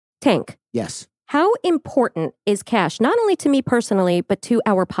Tank, Yes. how important is cash, not only to me personally, but to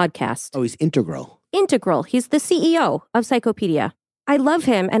our podcast? Oh, he's integral. Integral. He's the CEO of Psychopedia. I love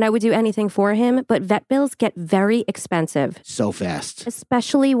him and I would do anything for him, but vet bills get very expensive, So fast.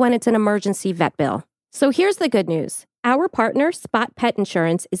 especially when it's an emergency vet bill. So here's the good news. Our partner, Spot Pet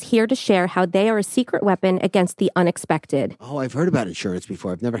Insurance, is here to share how they are a secret weapon against the unexpected. Oh, I've heard about insurance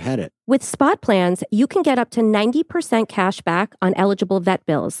before. I've never had it. With Spot plans, you can get up to 90% cash back on eligible vet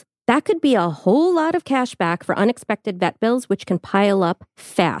bills. That could be a whole lot of cash back for unexpected vet bills, which can pile up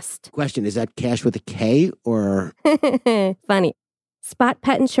fast. Question, is that cash with a K or? Funny. Spot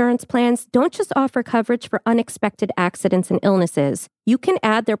Pet Insurance plans don't just offer coverage for unexpected accidents and illnesses. You can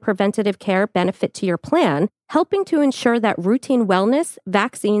add their preventative care benefit to your plan, helping to ensure that routine wellness,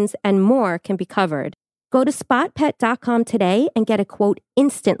 vaccines, and more can be covered. Go to spotpet.com today and get a quote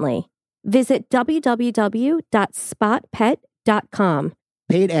instantly. Visit www.spotpet.com.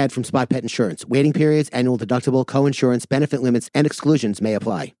 Paid ad from Spot Pet Insurance. Waiting periods, annual deductible, co-insurance, benefit limits, and exclusions may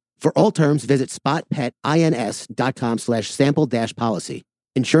apply. For all terms, visit spotpetins.com/sample-policy.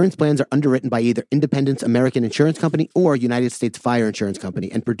 Insurance plans are underwritten by either Independence American Insurance Company or United States Fire Insurance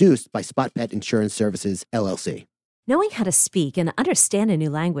Company and produced by Spot Pet Insurance Services, LLC. Knowing how to speak and understand a new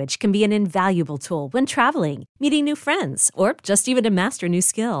language can be an invaluable tool when traveling, meeting new friends, or just even to master a new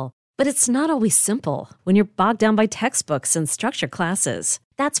skill. But it's not always simple when you're bogged down by textbooks and structured classes.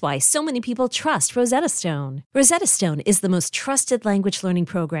 That's why so many people trust Rosetta Stone. Rosetta Stone is the most trusted language learning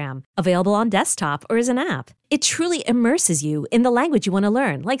program, available on desktop or as an app. It truly immerses you in the language you want to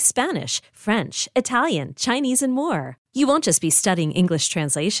learn, like Spanish, French, Italian, Chinese, and more. You won't just be studying English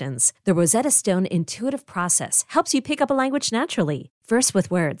translations. The Rosetta Stone intuitive process helps you pick up a language naturally, first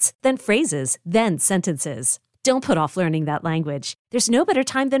with words, then phrases, then sentences. Don't put off learning that language. There's no better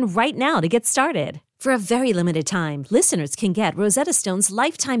time than right now to get started. For a very limited time, listeners can get Rosetta Stone's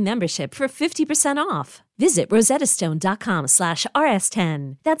lifetime membership for 50% off. Visit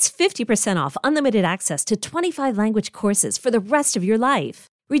rosettastone.com/rs10. That's 50% off unlimited access to 25 language courses for the rest of your life.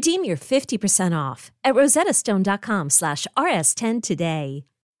 Redeem your 50% off at rosettastone.com/rs10 today.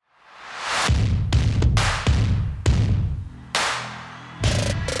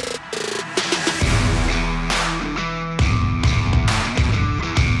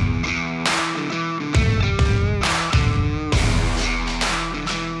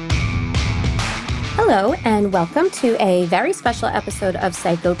 Hello, and welcome to a very special episode of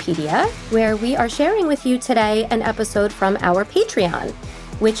Psychopedia, where we are sharing with you today an episode from our Patreon,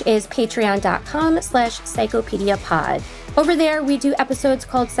 which is patreon.com/psychopediapod. Over there, we do episodes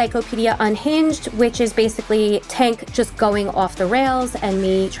called Psychopedia Unhinged, which is basically Tank just going off the rails and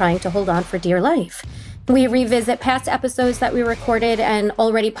me trying to hold on for dear life. We revisit past episodes that we recorded and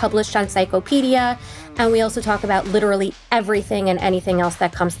already published on Psychopedia, and we also talk about literally everything and anything else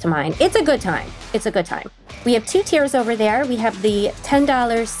that comes to mind. It's a good time. It's a good time. We have two tiers over there. We have the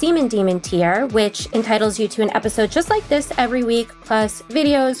 $10 Semen Demon tier, which entitles you to an episode just like this every week, plus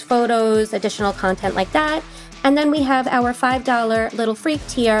videos, photos, additional content like that. And then we have our $5 Little Freak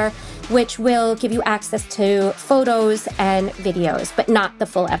tier, which will give you access to photos and videos, but not the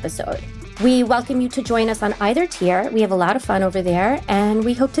full episode. We welcome you to join us on either tier. We have a lot of fun over there, and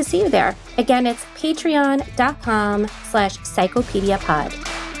we hope to see you there. Again, it's patreon.com/psychopediapod.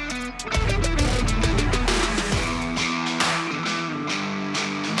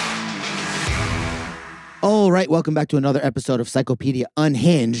 All right, welcome back to another episode of Psychopedia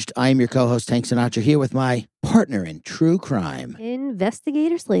Unhinged. I am your co-host, Tank Sinatra, here with my partner in true crime.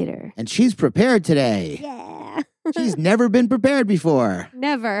 Investigator Slater. And she's prepared today. Yeah. She's never been prepared before.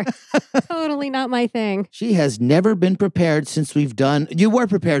 Never. Totally not my thing. She has never been prepared since we've done... You were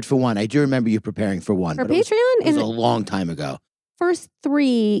prepared for one. I do remember you preparing for one. For but Patreon? It was a long time ago. First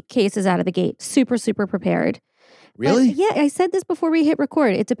 3 cases out of the gate. Super, super prepared. Really? But yeah, I said this before we hit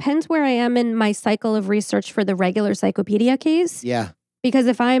record. It depends where I am in my cycle of research for the regular Psychopedia case. Yeah. Because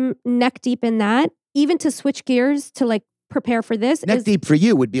if I'm neck deep in that, even to switch gears to like prepare for this Neck deep for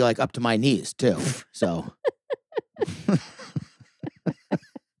you would be like up to my knees too. So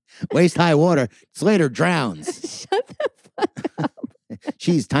waist high water, Slater drowns. Shut the fuck up.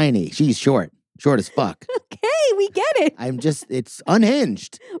 She's tiny. She's short. Short as fuck. Okay, we get it. It's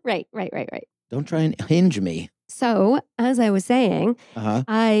unhinged. Right. Don't try and hinge me. So, as I was saying,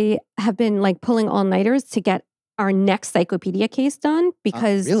 I have been like pulling all-nighters to get our next Psychopedia case done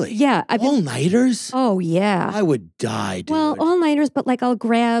because really? Yeah. All-nighters? Oh, yeah. I would die, dude. Well, all-nighters, but like I'll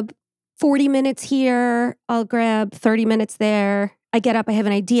grab 40 minutes here, I'll grab 30 minutes there. I get up, I have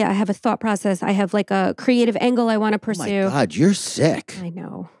an idea, I have a thought process, I have like a creative angle I want to pursue. Oh my God, you're sick. I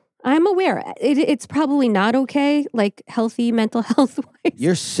know. I'm aware. It's probably not okay, like healthy mental health wise.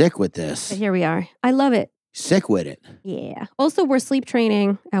 You're sick with this. But here we are. I love it. Sick with it. Yeah. Also, we're sleep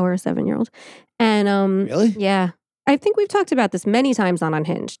training our 7-year-old. And Really? yeah. I think we've talked about this many times on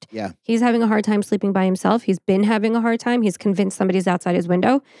Unhinged. Yeah. He's having a hard time sleeping by himself. He's been having a hard time. He's convinced somebody's outside his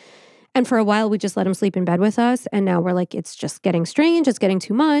window. And for a while, we just let him sleep in bed with us. And now we're like, it's just getting strange. It's getting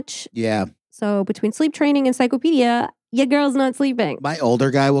too much. Yeah. So between sleep training and Psychopedia, your girl's not sleeping. My older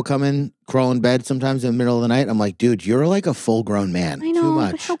guy will come in, crawl in bed sometimes in the middle of the night. I'm like, dude, you're like a full grown man. I know, Too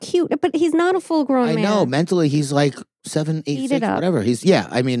but much. how cute. But he's not a full grown I man. know. Mentally, he's like 7, 8, Eat 6, it up. whatever.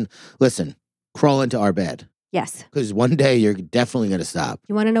 I mean, listen, crawl into our bed. Yes. Because one day you're definitely going to stop.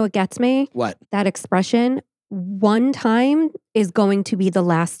 You want to know what gets me? What? That expression, one time is going to be the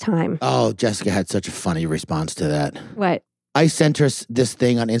last time. Oh, Jessica had such a funny response to that. What? I sent her this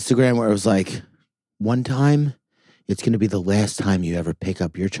thing on Instagram where it was like, one time, it's going to be the last time you ever pick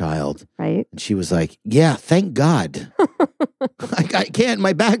up your child. Right. And she was like, yeah, thank God. Like, I can't,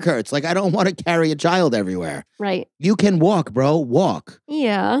 my back hurts. Like, I don't want to carry a child everywhere. Right. You can walk, bro, walk.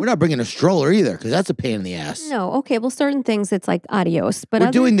 Yeah. We're not bringing a stroller either, because that's a pain in the ass. No. Okay. Well, certain things, it's like adios. But We're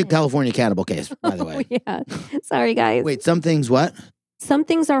other doing the things- California cannibal case, by the way. Yeah. Sorry, guys. Wait, some things what? Some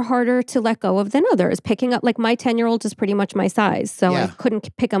things are harder to let go of than others. Picking up, like my 10-year-old is pretty much my size. So I Yeah.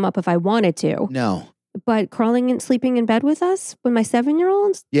 couldn't pick him up if I wanted to. No. But crawling and sleeping in bed with us with my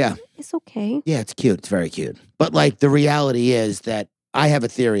 7-year-old, Yeah. it's okay. Yeah, it's cute. It's very cute. But like the reality is that I have a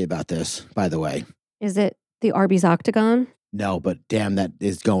theory about this, by the way. Is it the Arby's Octagon? No, but damn, that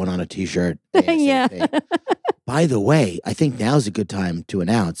is going on a t-shirt. Yeah. ASAP. By the way, I think now's a good time to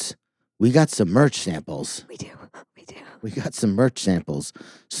announce we got some merch samples. We do. We do. We got some merch samples.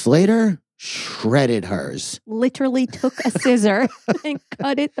 Slater shredded hers. Literally took a scissor and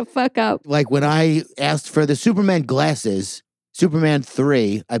cut it the fuck up. Like when I asked for the Superman glasses, Superman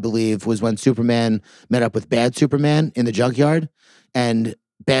 3, I believe, was when Superman met up with Bad Superman in the junkyard, and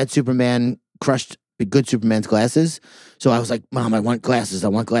Bad Superman crushed the good Superman's glasses. So I was like, Mom, I want glasses. I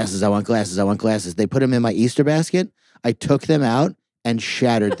want glasses. I want glasses. I want glasses. They put them in my Easter basket. I took them out and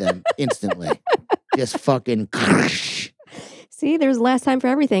shattered them instantly. Just fucking crush. See, there's last time for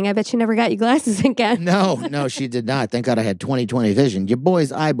everything. I bet she never got you glasses again. No, she did not. Thank God I had 20/20 vision. Your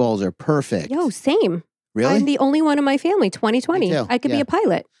boy's eyeballs are perfect. Yo, same. Really? I'm the only one in my family, 20/20. Me too, I could be yeah. a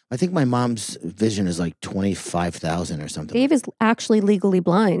pilot. I think my mom's vision is like 25,000 or something. Dave is actually legally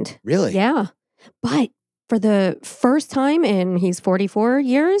blind. Really? Yeah. But for the first time in he's 44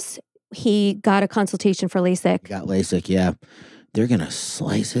 years, he got a consultation for LASIK. Got LASIK, yeah. They're going to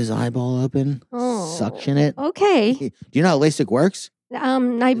slice his eyeball open, Oh. suction it. Okay. Do you know how LASIK works?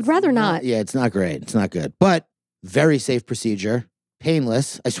 I'd rather not. Yeah, it's not great. It's not good. But very safe procedure.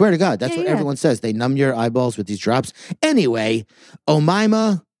 Painless. I swear to God, that's what Yeah. everyone says. They numb your eyeballs with these drops. Anyway,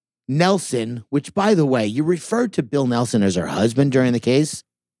 Omaima Nelson, which by the way, you referred to Bill Nelson as her husband during the case.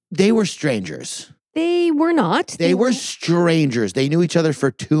 They were strangers. They were not. They were strangers. They knew each other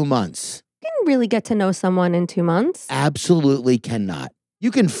for 2 months. didn't really get to know someone in 2 months. Absolutely cannot.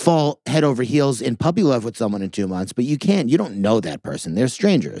 You can fall head over heels in puppy love with someone in 2 months, but you can't. You don't know that person. They're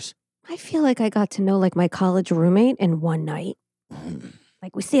strangers. I feel like I got to know like my college roommate in one night.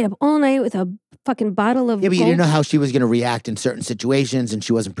 Like we stayed up all night with a fucking bottle of Yeah, but you didn't Gold- know how she was going to react in certain situations, and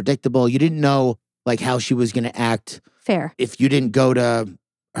she wasn't predictable. You didn't know like how she was going to act Fair. if you didn't go to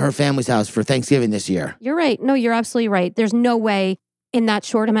her family's house for Thanksgiving this year. You're right. No, you're absolutely right. There's no way in that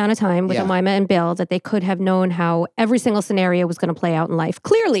short amount of time with Yeah. Omaima and Bill that they could have known how every single scenario was going to play out in life.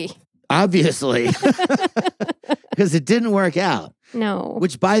 Clearly. Obviously, because it didn't work out. No.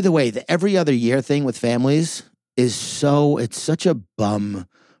 Which, by the way, the every other year thing with families is it's such a bum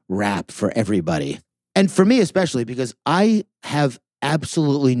rap for everybody. And for me especially, because I have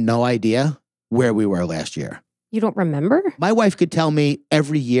absolutely no idea where we were last year. You don't remember? My wife could tell me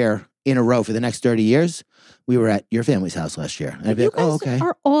every year in a row for the next 30 years, we were at your family's house last year. And I'd be You like, oh, guys okay.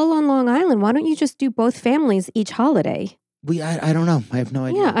 are all on Long Island. Why don't you just do both families each holiday? I don't know. I have no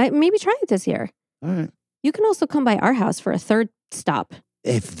idea. Yeah, maybe try it this year. All right. You can also come by our house for a third stop.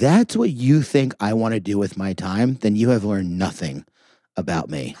 If that's what you think I want to do with my time, then you have learned nothing about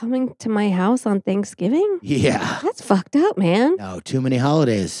me. Coming to my house on Thanksgiving? Yeah. That's fucked up, man. No, too many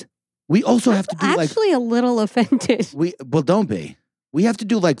holidays. We also have to do like Actually, a little offended. well, don't be. We have to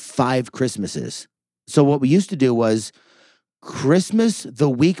do like 5 Christmases. So what we used to do was Christmas the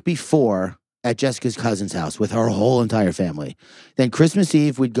week before at Jessica's cousin's house with her whole entire family. Then Christmas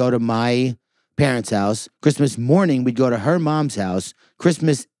Eve, we'd go to my parents' house. Christmas morning, we'd go to her mom's house.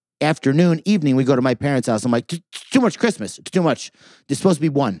 Christmas afternoon, evening, we'd go to my parents' house. I'm like, too much Christmas. It's too much. There's supposed to be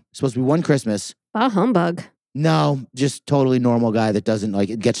one. It's supposed to be one Christmas. Bah humbug. No, just totally normal guy that doesn't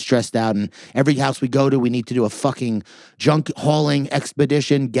like get stressed out. And every house we go to, we need to do a fucking junk hauling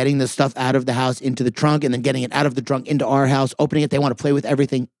expedition, getting the stuff out of the house into the trunk and then getting it out of the trunk into our house, opening it. They want to play with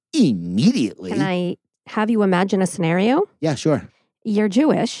everything immediately. Can I have you imagine a scenario? Yeah, sure. You're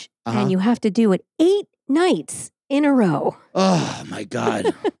Jewish Uh-huh. and you have to do it 8 nights in a row. Oh my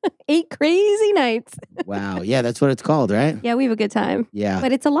God. 8 crazy nights. Wow. Yeah, that's what it's called, right? Yeah, we have a good time. Yeah.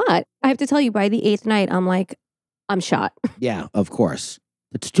 But it's a lot. I have to tell you, by the 8th night, I'm like, I'm shot. Yeah, of course.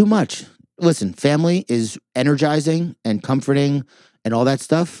 It's too much. Listen, family is energizing and comforting and all that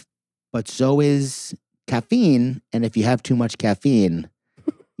stuff, but so is caffeine. And if you have too much caffeine,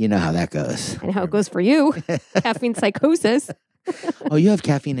 you know how that goes. And how it goes for you. Caffeine psychosis. Oh, you have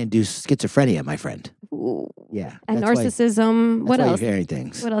caffeine-induced schizophrenia, my friend. Ooh. Yeah. And that's why- narcissism. What that's why else? You're hearing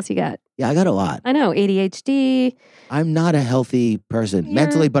things. What else you got? Yeah, I got a lot. I know, ADHD. I'm not a healthy person You're-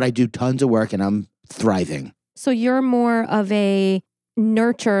 mentally, but I do tons of work and I'm thriving. So you're more of a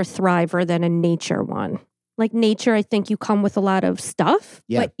nurture thriver than a nature one. Like nature, I think you come with a lot of stuff,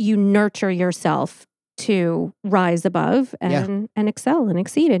 Yeah. but you nurture yourself to rise above and excel and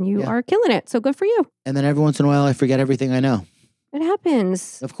exceed, and you Yeah. are killing it. So good for you. And then every once in a while, I forget everything I know. It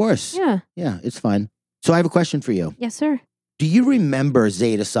happens. Of course. Yeah. Yeah, it's fine. So I have a question for you. Yes, sir. Do you remember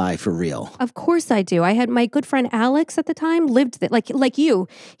Zeta Psi for real? Of course I do. I had my good friend Alex at the time lived there. Like you.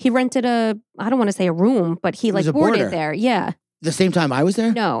 He rented I don't want to say a room, but he He was like a boarded boarder. there. Yeah. The same time I was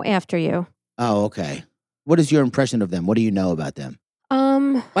there? No, after you. Oh, okay. What is your impression of them? What do you know about them?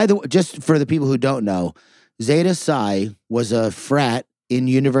 Um, By the way, just for the people who don't know, Zeta Psi was a frat in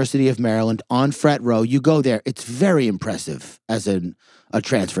University of Maryland on Frat Row. You go there, it's very impressive as a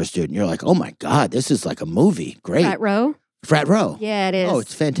transfer student. You're like, oh my God, this is like a movie. Great. Frat Row. Frat Row. Yeah, it is. Oh,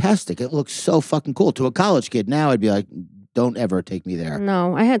 it's fantastic. It looks so fucking cool. To a college kid now, I'd be like, don't ever take me there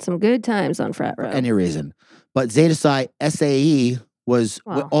No, I had some good times on Frat Row. for any reason. But Zeta Psi SAE was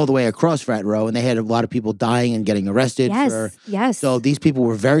Wow. all the way across Frat Row, and they had a lot of people dying and getting arrested yes, for. yes. So these people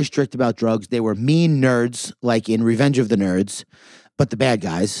were very strict about drugs. They were mean nerds, like in Revenge of the Nerds, but the bad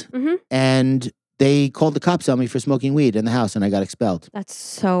guys. Mhm. And they called the cops on me for smoking weed in the house, and I got expelled. That's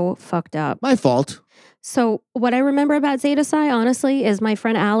so fucked up. My fault. So what I remember about Zeta Psi, honestly, is my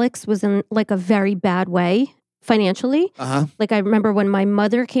friend Alex was in like a very bad way financially. Like I remember when my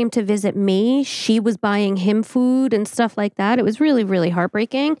mother came to visit me, she was buying him food and stuff like that. It was really, really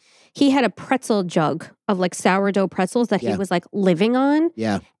heartbreaking. He had a pretzel jug of like sourdough pretzels that Yeah. he was like living on.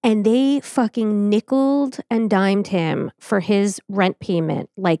 Yeah. And they fucking nickeled and dimed him for his rent payment,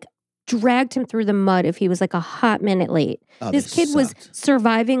 like dragged him through the mud if he was like a hot minute late. Oh, This they kid was sucked.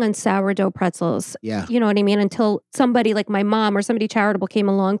 surviving on sourdough pretzels. Yeah. You know what I mean? Until somebody like my mom or somebody charitable came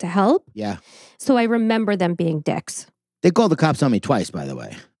along to help. Yeah. So I remember them being dicks. They called the cops on me twice, by the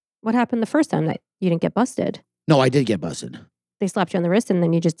way. What happened the first time that you didn't get busted? No, I did get busted. They slapped you on the wrist and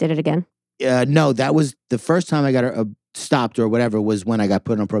then you just did it again. No, that was the first time I got stopped or whatever was when I got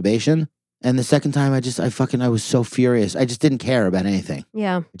put on probation. And the second time I was so furious. I just didn't care about anything.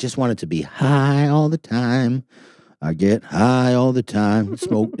 Yeah. I just wanted to be high all the time. I get high all the time.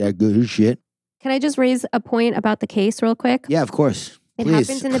 Smoke that good shit. Can I just raise a point about the case real quick? Yeah, of course. It Please.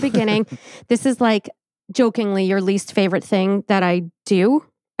 happens in the beginning. This is like jokingly your least favorite thing that I do.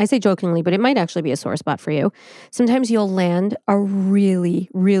 I say jokingly, but it might actually be a sore spot for you. Sometimes you'll land a really,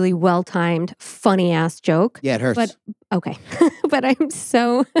 really well-timed, funny-ass joke. Yeah, it hurts. But okay. But I'm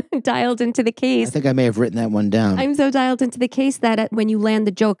so dialed into the I case. think I may have written that one down. I'm so dialed into the case that when you land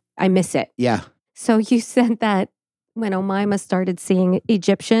the joke, I miss it. Yeah. So you said that when Omaima started seeing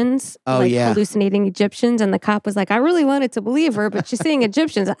Egyptians, Oh, yeah. hallucinating Egyptians, and the cop was like, I really wanted to believe her, but she's seeing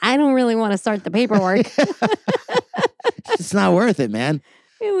Egyptians. I don't really want to start the paperwork. It's not worth it, man.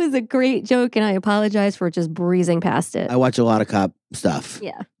 It was a great joke, and I apologize for just breezing past it. I watch a lot of cop stuff.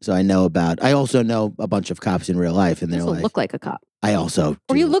 Yeah. So I also know a bunch of cops in real life in You their also life. look like a cop. I also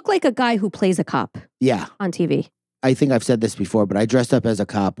Or you do. look like a guy who plays a cop Yeah. on TV. I think I've said this before, but I dressed up as a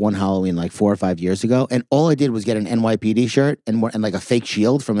cop one Halloween like 4 or 5 years ago, and all I did was get an NYPD shirt and like a fake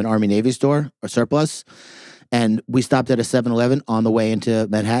shield from an Army Navy store or surplus. And we stopped at a 7-Eleven on the way into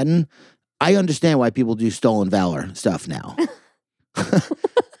Manhattan. I understand why people do stolen valor stuff now.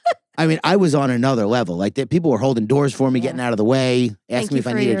 I mean, I was on another level. Like people were holding doors for me, Yeah. getting out of the way, asking me you if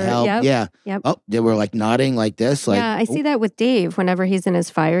I for needed your- help. yep, Yeah. yep. Oh, they were like nodding like this. Like, yeah, I see that with Dave whenever he's in his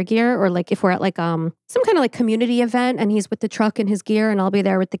fire gear, or like if we're at like some kind of like community event and he's with the truck and his gear, and I'll be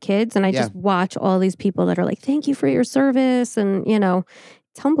there with the kids, and I Yeah. just watch all these people that are like, "Thank you for your service," and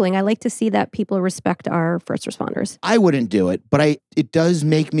It's humbling. I like to see that people respect our first responders. I wouldn't do it, but it does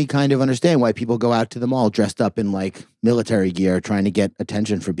make me kind of understand why people go out to the mall dressed up in like military gear trying to get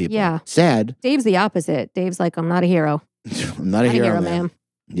attention from people. Yeah. Sad. Dave's the opposite. Dave's like, I'm not a hero. I'm not a hero, ma'am.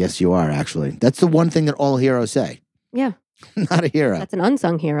 Yes, you are, actually. That's the one thing that all heroes say. Yeah. Not a hero. That's an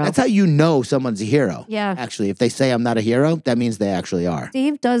unsung hero. That's how you know someone's a hero. Yeah. Actually, if they say I'm not a hero, that means they actually are.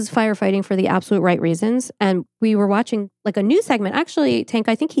 Dave does firefighting for the absolute right reasons. And we were watching like a news segment. Actually, Tank,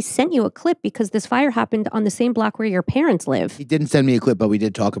 I think he sent you a clip because this fire happened on the same block where your parents live. He didn't send me a clip, but we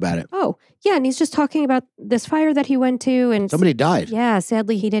did talk about it. Oh, yeah. And he's just talking about this fire that he went to. And somebody died. Yeah.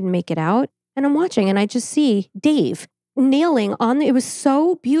 Sadly, he didn't make it out. And I'm watching and I just see Dave kneeling on it was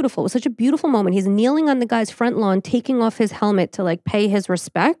so beautiful. It was such a beautiful moment. He's kneeling on the guy's front lawn, taking off his helmet to like pay his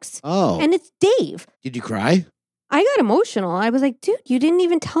respects. Oh. And it's Dave. Did you cry? I got emotional. I was like, dude, you didn't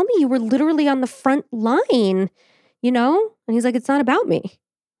even tell me you were literally on the front line, you know? And he's like, it's not about me.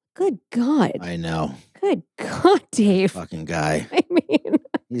 Good God. I know. Good God, Dave. Fucking guy. I mean,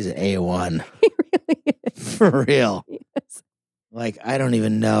 he's an A1. He really is. For real. Yes. Like, I don't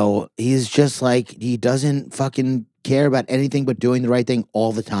even know. He's just like, he doesn't fucking care about anything but doing the right thing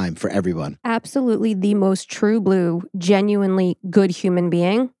all the time for everyone. Absolutely the most true blue, genuinely good human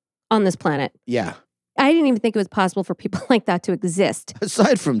being on this planet. Yeah. I didn't even think it was possible for people like that to exist.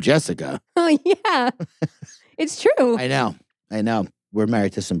 Aside from Jessica. Oh, yeah. It's true. I know. We're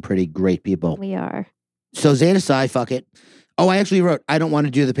married to some pretty great people. We are. So Zeta Psi, fuck it. Oh, I actually wrote, I don't want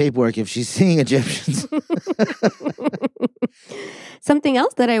to do the paperwork if she's seeing Egyptians. Something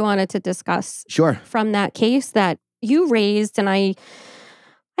else that I wanted to discuss. Sure. From that case that you raised, and I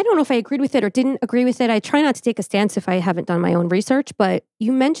don't know if I agreed with it or didn't agree with it. I try not to take a stance if I haven't done my own research, but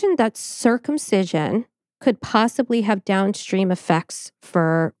you mentioned that circumcision could possibly have downstream effects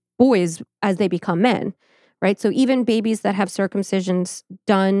for boys as they become men, right? So even babies that have circumcisions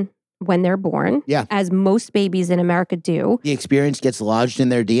done when they're born, yeah, as most babies in America do. The experience gets lodged in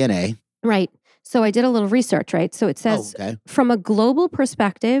their DNA. Right. So I did a little research, right? So it says, from a global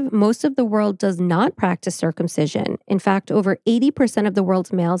perspective, most of the world does not practice circumcision. In fact, over 80% of the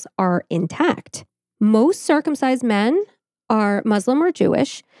world's males are intact. Most circumcised men are Muslim or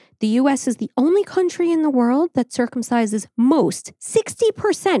Jewish. The U.S. is the only country in the world that circumcises most,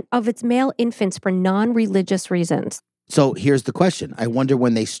 60% of its male infants for non-religious reasons. So here's the question. I wonder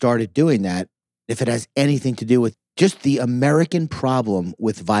when they started doing that, if it has anything to do with just the American problem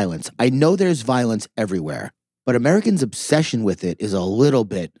with violence. I know there's violence everywhere, but Americans' obsession with it is a little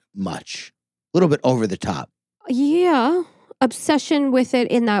bit much, a little bit over the top. Yeah. Obsession with it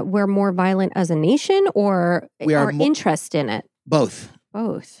in that we're more violent as a nation, or our interest in it? Both.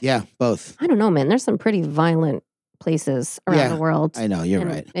 Both. Yeah, both. I don't know, man. There's some pretty violent places around the world. I know, you're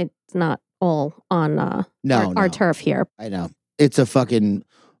right. It's not all on our turf here. I know. It's a fucking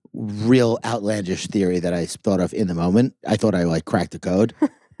real outlandish theory that I thought of in the moment. I thought I cracked the code.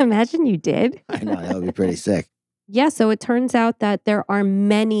 Imagine you did. I know, that would be pretty sick. Yeah, so it turns out that there are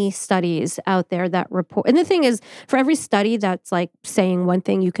many studies out there that report. And the thing is, for every study that's saying one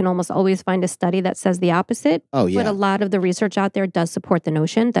thing, you can almost always find a study that says the opposite. Oh, yeah. But a lot of the research out there does support the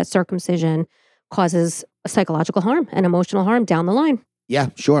notion that circumcision causes psychological harm and emotional harm down the line.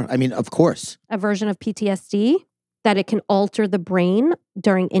 Yeah, sure. I mean, of course. A version of PTSD, that it can alter the brain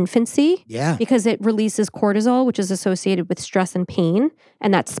during infancy. Yeah. Because it releases cortisol, which is associated with stress and pain,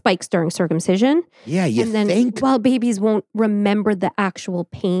 and that spikes during circumcision. Yeah, and then, while babies won't remember the actual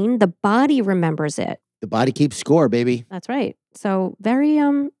pain, the body remembers it. The body keeps score, baby. That's right. So very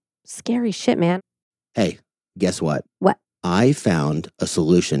scary shit, man. Hey, guess what? What? I found a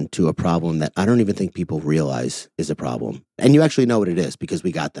solution to a problem that I don't even think people realize is a problem. And you actually know what it is because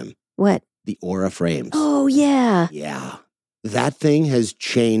we got them. What? The Aura frames. Oh, yeah. Yeah. That thing has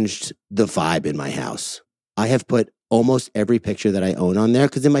changed the vibe in my house. I have put almost every picture that I own on there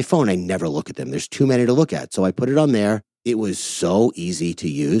because in my phone, I never look at them. There's too many to look at. So I put it on there. It was so easy to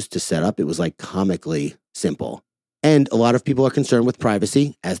use, to set up. It was comically simple. And a lot of people are concerned with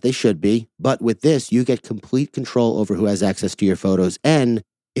privacy, as they should be. But with this, you get complete control over who has access to your photos. And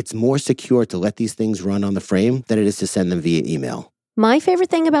it's more secure to let these things run on the frame than it is to send them via email. My favorite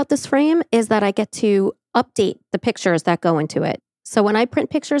thing about this frame is that I get to update the pictures that go into it. So when I print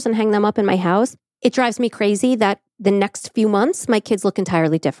pictures and hang them up in my house, it drives me crazy that the next few months, my kids look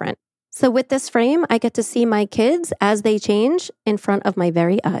entirely different. So with this frame, I get to see my kids as they change in front of my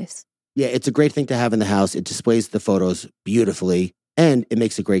very eyes. Yeah, it's a great thing to have in the house. It displays the photos beautifully, and it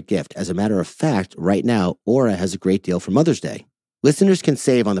makes a great gift. As a matter of fact, right now, Aura has a great deal for Mother's Day. Listeners can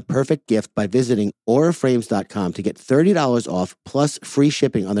save on the perfect gift by visiting auraframes.com to get $30 off plus free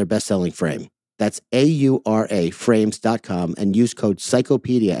shipping on their best-selling frame. That's AURA frames.com and use code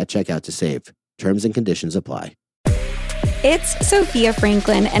Psychopedia at checkout to save. Terms and conditions apply. It's Sophia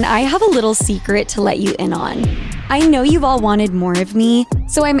Franklin, and I have a little secret to let you in on. I know you've all wanted more of me,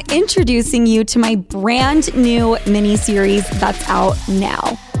 so I'm introducing you to my brand new mini-series that's out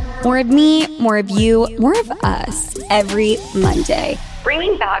now. More of me, more of you, more of us every Monday.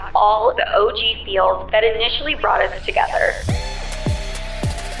 Bringing back all the OG feels that initially brought us together.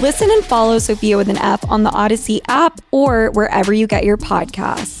 Listen and follow Sophia with an F on the Odyssey app or wherever you get your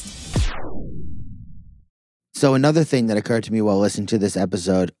podcasts. So another thing that occurred to me while listening to this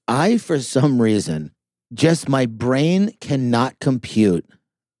episode, for some reason, just my brain cannot compute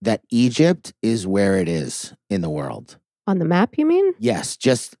that Egypt is where it is in the world. On the map, you mean? Yes,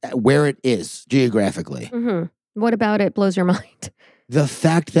 just where it is geographically. Mm-hmm. What about it blows your mind? The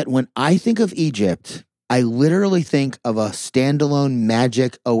fact that when I think of Egypt, I literally think of a standalone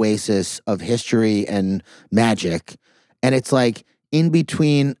magic oasis of history and magic. And it's like in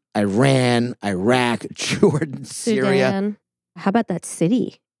between Iran, Iraq, Jordan, Syria. Sudan. How about that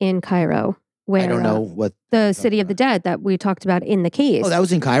city in Cairo? Where, I don't know what. The City of the Dead that we talked about in the case. Oh, that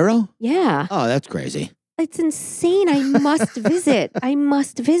was in Cairo? Yeah. Oh, that's crazy. It's insane. I must visit. I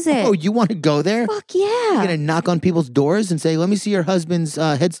must visit. Oh, you want to go there? Fuck You're yeah. going to knock on people's doors and say, let me see your husband's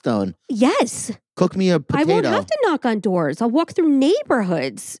headstone. Yes. Cook me a potato. I won't have to knock on doors. I'll walk through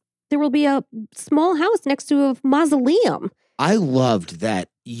neighborhoods. There will be a small house next to a mausoleum. I loved that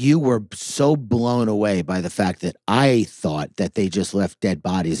you were so blown away by the fact that I thought that they just left dead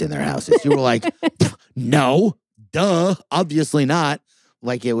bodies in their houses. You were like, no, duh, obviously not.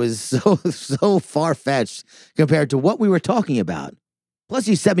 Like it was so far-fetched compared to what we were talking about. Plus,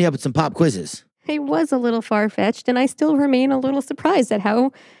 you set me up with some pop quizzes. It was a little far-fetched, and I still remain a little surprised at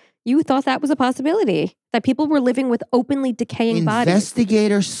how you thought that was a possibility. That people were living with openly decaying bodies.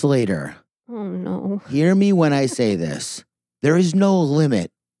 Investigator Slater, Oh, no. hear me when I say this. There is no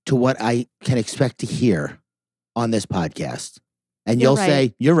limit to what I can expect to hear on this podcast. And You're you'll right.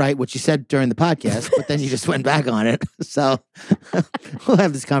 say, you're right, what you said during the podcast, but then you just went back on it. So we'll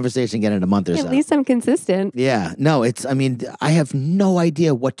have this conversation again in a month or so. At least I'm consistent. Yeah, no, I have no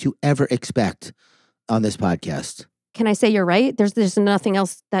idea what to ever expect on this podcast. Can I say you're right? There's nothing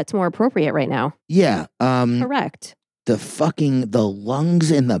else that's more appropriate right now. Yeah, Correct. the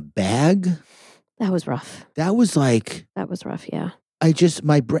lungs in the bag, That was rough. that was like, That was rough, yeah. I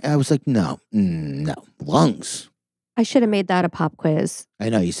was like, no, lungs. I should have made that a pop quiz. I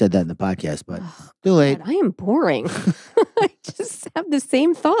know you said that in the podcast, but Ugh, too late. God, I am boring. I just have the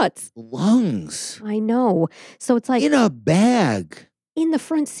same thoughts. Lungs I know. So it's like in a bag. in the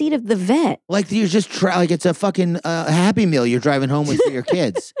front seat of the vet. Like you're just like it's a fucking Happy Meal you're driving home with for your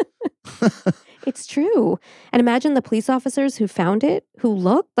kids. It's true. And imagine the police officers who found it, who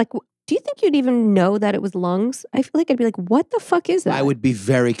looked like, do you think you'd even know that it was lungs? I feel like I'd be like, what the fuck is that? I would be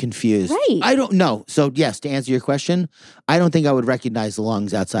very confused. Right. I don't know. So yes, to answer your question, I don't think I would recognize the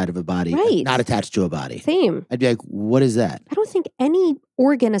lungs outside of a body, Right. not attached to a body. Same. I'd be like, what is that? I don't think any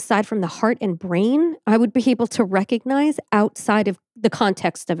organ aside from the heart and brain I would be able to recognize outside of the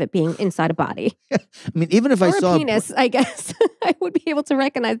context of it being inside a body. I mean, even if I Or saw a penis, I guess. I would be able to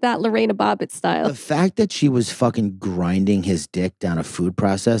recognize that Lorena Bobbitt style. the fact that she was fucking grinding his dick down a food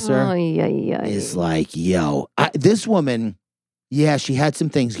processor Ay, ay, ay. is like, yo, this woman, yeah, she had some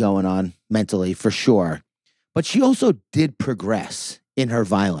things going on mentally for sure, but she also did progress in her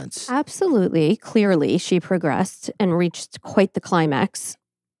violence. Absolutely. Clearly, she progressed and reached quite the climax.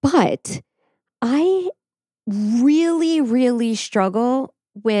 But I really, really struggle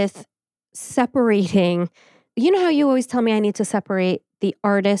with separating. You know how you always tell me I need to separate the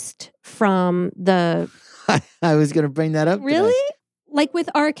artist from the. I was going to bring that up. today. Really? Like with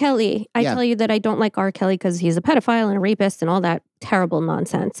R. Kelly, I Yeah. tell you that I don't like R. Kelly because he's a pedophile and a rapist and all that terrible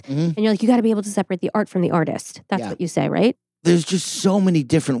nonsense. Mhm. And you're like, you got to be able to separate the art from the artist. That's Yeah. what you say, right? There's just so many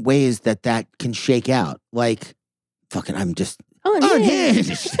different ways that can shake out. Like, fucking, I'm just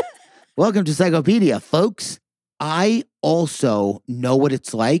unhinged. Welcome to Psychopedia, folks. I also know what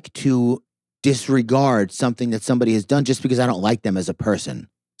it's like to disregard something that somebody has done just because I don't like them as a person.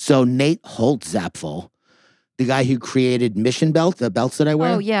 So Nate Holtzapfel, the guy who created Mission Belt, the belts that I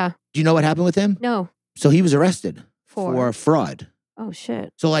wear, Oh, yeah. do you know what happened with him? No. So he was arrested For. for fraud. Oh,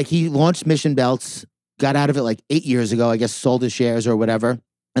 shit. So like he launched Mission Belts, got out of it like 8 years ago, I guess sold his shares or whatever.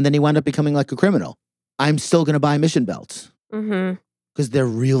 And then he wound up becoming like a criminal. I'm still going to buy Mission Belts Mm-hmm. because they're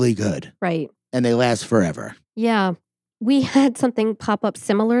really good Right. and they last forever. Yeah. We had something pop up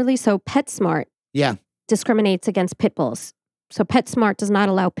similarly. So PetSmart Yeah. discriminates against pit bulls So PetSmart does not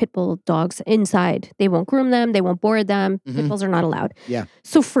allow pit bull dogs inside. They won't groom them. They won't board them. Pit bulls are not allowed. Yeah.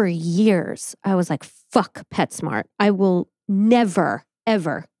 So for years, I was like, fuck PetSmart. I will never,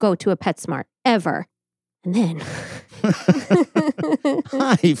 ever go to a PetSmart, ever. And then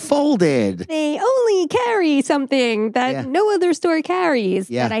I folded. they only carry something that Yeah. no other store carries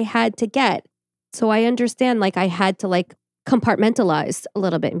Yeah. that I had to get. So I understand, like, I had to, like, compartmentalize a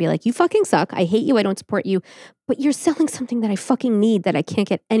little bit and be like, you fucking suck. I hate you. I don't support you. But you're selling something that I fucking need that I can't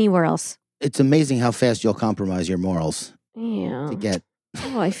get anywhere else. It's amazing how fast you'll compromise your morals Yeah. to get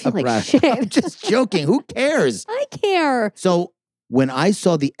Oh, I a feel like brush. shit. I'm just joking. Who cares? I care. So when I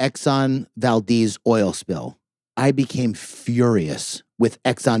saw the Exxon Valdez oil spill, I became furious with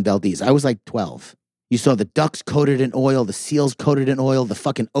Exxon Valdez. I was like 12. You saw the ducks coated in oil, the seals coated in oil, the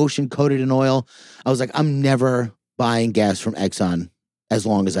fucking ocean coated in oil. I was like, I'm never buying gas from Exxon as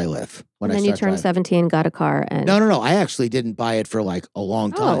long as I live. When And I then you start turned driving. 17, got a car, and No. I actually didn't buy it for like a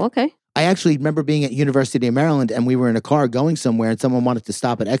long time. oh, okay. I actually remember being at University of Maryland and we were in a car going somewhere and someone wanted to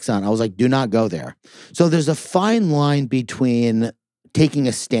stop at Exxon. I was like, do not go there. So there's a fine line between taking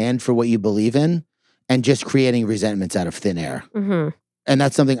a stand for what you believe in and just creating resentments out of thin air. Mm-hmm. And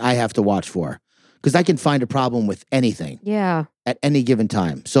that's something I have to watch for because I can find a problem with anything Yeah. at any given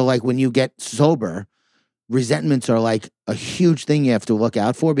time. So like when you get sober, resentments are like a huge thing you have to look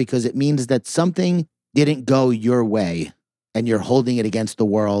out for because it means that something didn't go your way and you're holding it against the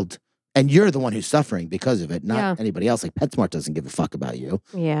world and you're the one who's suffering because of it, not Yeah. anybody else. Like PetSmart doesn't give a fuck about you.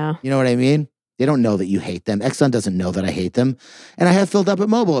 Yeah. You know what I mean? They don't know that you hate them. Exxon doesn't know that I hate them. And I have filled up at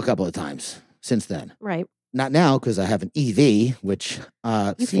Mobile a couple of times since then. Right. Not now because I have an EV, which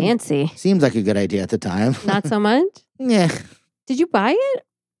You fancy. seems like a good idea at the time. Not so much. Yeah. Did you buy it?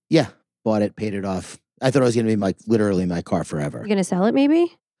 Yeah. Bought it, paid it off. I thought it was going to be like literally my car You're forever. going to sell it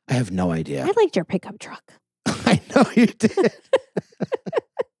maybe? I have no idea. I liked your pickup truck. I know you did.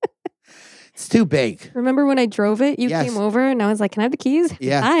 It's too big. Remember when I drove it? You Yes. came over and I was like, can I have the keys?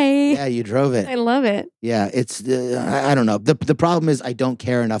 Yeah. Hi. Yeah, you drove it. I love it. Yeah, it's I don't know. The problem is I don't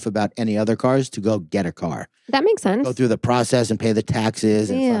care enough about any other cars to go get a car. That makes sense. Go through the process and pay the taxes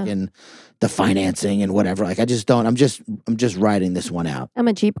and Yeah. fucking the financing and whatever. Like I just don't. I'm just riding this one out. I'm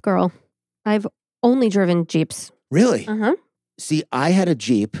a Jeep girl. I've only driven Jeeps. Really? Uh-huh. See, I had a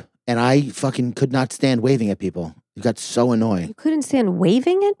Jeep and I fucking could not stand waving at people. It got so annoying. You couldn't stand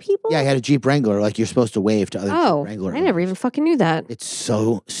waving at people? Yeah, I had a Jeep Wrangler. Like you're supposed to wave to other Oh, Jeep Wrangler I never owners. even fucking knew that. It's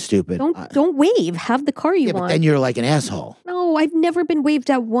so stupid. Don't wave. Have the car you yeah, want. but then you're like an asshole. No, I've never been waved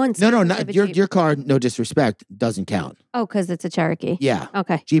at once. No, because of not a your Jeep. your car. No disrespect, doesn't count. Oh, because it's a Cherokee. Yeah,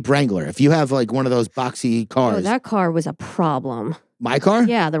 Okay. Jeep Wrangler. If you have like one of those boxy cars, Oh, that car was a problem. my car.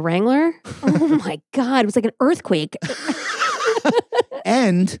 Yeah, the Wrangler. Oh my God. It was like an earthquake.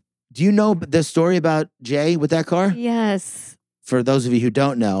 And do you know the story about Jay with that car? Yes. For those of you who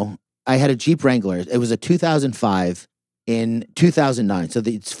don't know, I had a Jeep Wrangler. It was a 2005 in 2009, so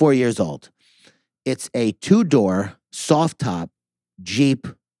it's 4 years old. It's a 2-door soft top Jeep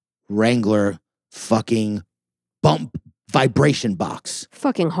Wrangler fucking bump vibration box.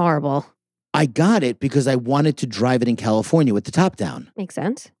 Fucking horrible. I got it because I wanted to drive it in California with the top down, Makes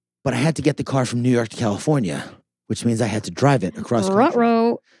sense. but I had to get the car from New York to California, which means I had to drive it across country.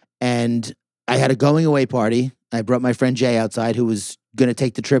 Ruh-roh. And I had a going away party. I brought my friend Jay outside who was going to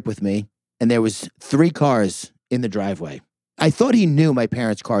take the trip with me. And there was 3 cars in the driveway. I thought he knew my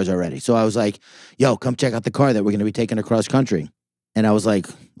parents' cars already. So I was like, yo, come check out the car that we're going to be taking across country. And I was like,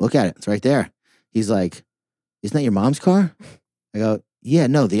 look at it. It's right there. He's like, isn't that your mom's car? I go, yeah,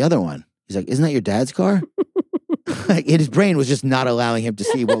 no, the other one. He's like, isn't that your dad's car? Like, his brain was just not allowing him to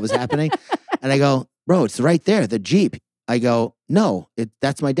see what was happening. And I go, bro, it's right there, the Jeep. I go, no,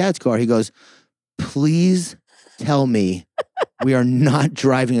 that's my dad's car. He goes, please tell me we are not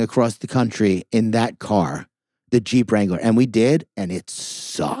driving across the country in that car, the Jeep Wrangler. And we did, and it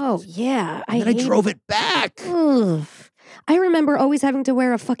sucked. Oh, yeah. And then I drove it back. Ugh. I remember always having to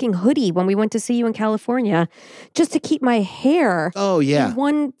wear a fucking hoodie when we went to see you in California just to keep my hair Oh, yeah. in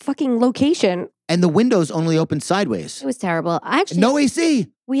one fucking location. And the windows only open sideways. It was terrible. Actually, No AC.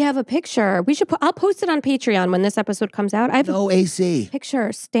 we have a picture. We should. I'll post it on Patreon when this episode comes out. I have No AC. a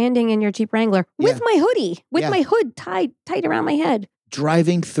picture standing in your Jeep Wrangler with Yeah. my hoodie, with Yeah. my hood tight around my head.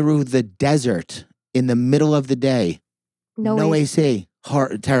 Driving through the desert in the middle of the day. No, AC.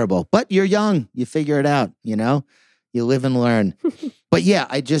 Terrible. But you're young. You figure it out, you know? You live and learn. But yeah,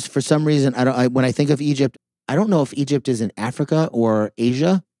 I just, for some reason, when I think of Egypt, I don't know if Egypt is in Africa or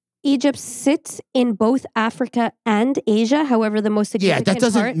Asia. Egypt sits in both Africa and Asia. However, the most Yeah, significant that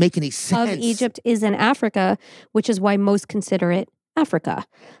doesn't part make any of sense. Egypt is in Africa, which is why most consider it Africa.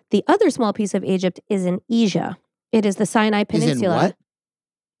 The other small piece of Egypt is in Asia. It is the Sinai Is Peninsula. in what?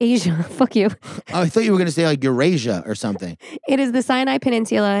 Asia. Fuck you. Oh, I thought you were going to say like Eurasia or something. It is the Sinai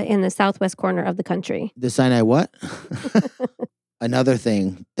Peninsula in the southwest corner of the country. The Sinai what? Another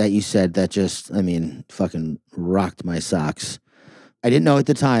thing that you said that just, fucking rocked my socks. I didn't know at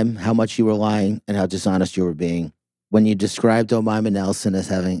the time how much you were lying and how dishonest you were being. When you described Omaima Nelson as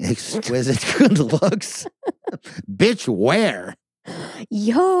having exquisite good looks. Bitch, where?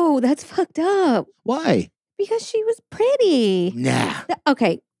 Yo, that's fucked up. Why? Because she was pretty. Nah.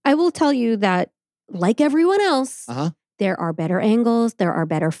 Okay, I will tell you that, like everyone else, there are better angles, there are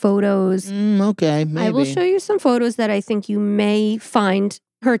better photos. Okay, maybe. I will show you some photos that I think you may find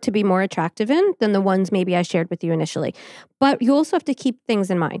her to be more attractive in than the ones maybe I shared with you initially. But you also have to keep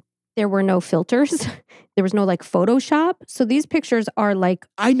things in mind. There were no filters. There was no like Photoshop. So these pictures are like...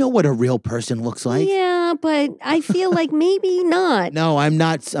 I know what a real person looks like. Yeah, but I feel like maybe not. No, I'm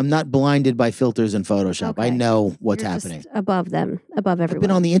not blinded by filters and Photoshop. Okay. I know what's You're happening. Just above them, above everyone. I've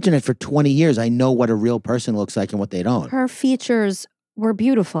been on the internet for 20 years. I know what a real person looks like and what they don't. Her features were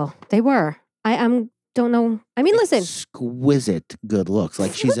beautiful. They were. Don't know. Listen. Exquisite good looks.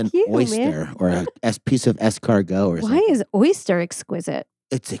 Like she's an you, oyster man. or a piece of escargot or something. Why is oyster exquisite?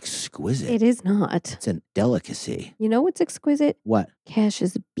 It's exquisite. It is not. It's a delicacy. You know what's exquisite? What?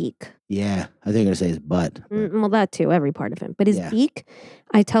 Cash's beak. Yeah. I think you're going to say his butt. Well, that too, every part of him. But his beak,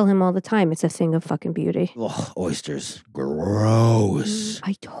 I tell him all the time, it's a thing of fucking beauty. Oh, oysters. Gross.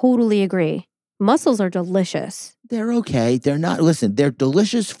 I totally agree. Mussels are delicious. They're okay. They're not, listen, they're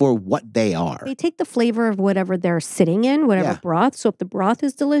delicious for what they are. They take the flavor of whatever they're sitting in, whatever broth. So if the broth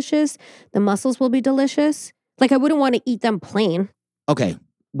is delicious, the mussels will be delicious. Like I wouldn't want to eat them plain. Okay,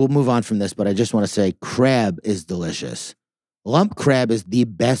 we'll move on from this, but I just want to say crab is delicious. Lump crab is the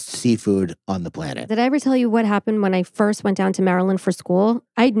best seafood on the planet. Did I ever tell you what happened when I first went down to Maryland for school?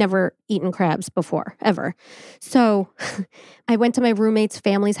 I'd never eaten crabs before, ever. So I went to my roommate's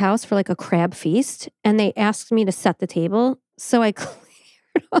family's house for like a crab feast, and they asked me to set the table. So I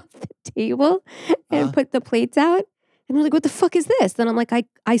cleared off the table and put the plates out. And they're like, what the fuck is this? Then I'm like,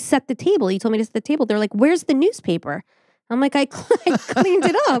 I set the table. You told me to set the table. They're like, where's the newspaper? I'm like, I cleaned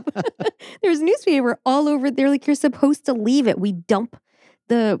it up. There's newspaper all over. They're like, you're supposed to leave it. We dump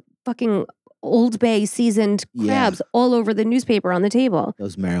the fucking Old Bay seasoned crabs all over the newspaper on the table.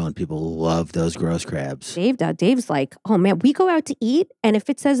 Those Maryland people love those gross crabs. Dave's like, oh man, we go out to eat, and if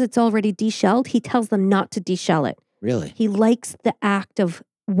it says it's already deshelled, he tells them not to deshell it. Really? He likes the act of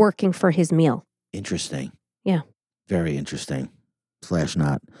working for his meal. Interesting. Yeah. Very interesting. /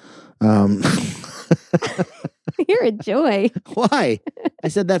 not. You're a joy. Why? I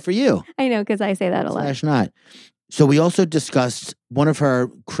said that for you. I know, because I say that a lot. / not. So we also discussed one of her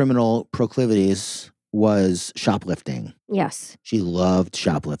criminal proclivities was shoplifting. Yes. She loved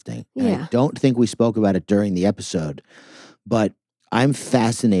shoplifting. And Yeah. I don't think we spoke about it during the episode, but I'm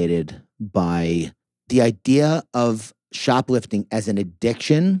fascinated by the idea of shoplifting as an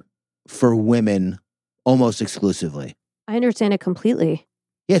addiction for women almost exclusively. I understand it completely.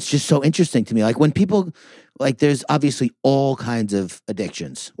 Yeah, it's just so interesting to me. Like when people, like there's obviously all kinds of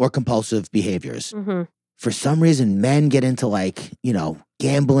addictions or compulsive behaviors. Mm-hmm. For some reason, men get into like,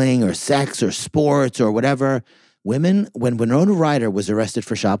 gambling or sex or sports or whatever. Women, when Winona Ryder was arrested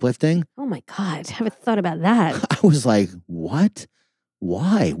for shoplifting. Oh my God, I haven't thought about that. I was like, what?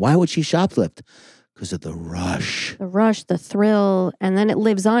 Why? Why would she shoplift? Because of the rush. The rush, the thrill, and then it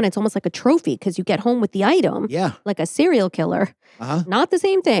lives on. It's almost like a trophy because you get home with the item. Yeah. Like a serial killer. Uh-huh. Not the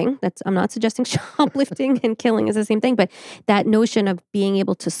same thing. I'm not suggesting shoplifting and killing is the same thing, but that notion of being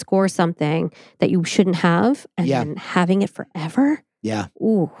able to score something that you shouldn't have and then having it forever. Yeah.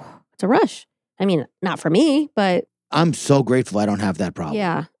 Ooh, it's a rush. I mean, not for me, but I'm so grateful I don't have that problem.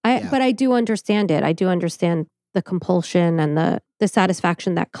 yeah. But I do understand it. I do understand the compulsion and the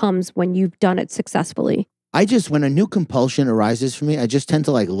satisfaction that comes when you've done it successfully. When a new compulsion arises for me, I just tend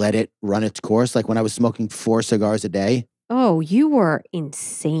to like let it run its course. Like when I was smoking 4 cigars a day. Oh, you were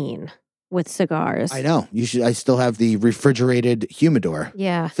insane with cigars. I know. I still have the refrigerated humidor.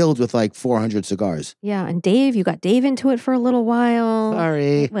 Yeah. Filled with like 400 cigars. Yeah. And you got Dave into it for a little while.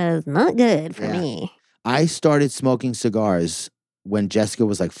 Sorry. It was not good for me. I started smoking cigars when Jessica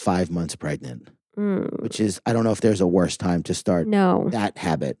was like 5 months pregnant. Which is, I don't know if there's a worse time to start that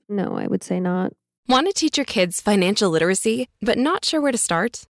habit. No, I would say not. Want to teach your kids financial literacy, but not sure where to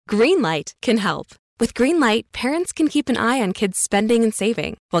start? Greenlight can help. With Greenlight, parents can keep an eye on kids' spending and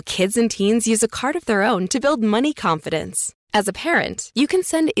saving, while kids and teens use a card of their own to build money confidence. As a parent, you can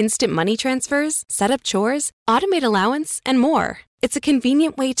send instant money transfers, set up chores, automate allowance, and more. It's a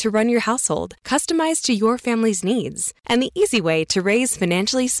convenient way to run your household, customized to your family's needs, and the easy way to raise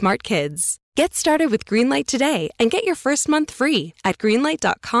financially smart kids. Get started with Greenlight today and get your first month free at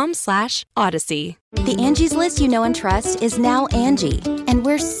greenlight.com/Odyssey. The Angie's List you know and trust is now Angie, and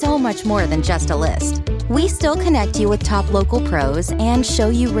we're so much more than just a list. We still connect you with top local pros and show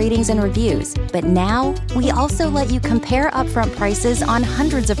you ratings and reviews, but now we also let you compare upfront prices on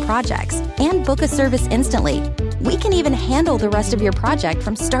hundreds of projects and book a service instantly. We can even handle the rest of your project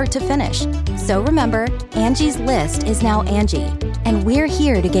from start to finish. So remember, Angie's List is now Angie, and we're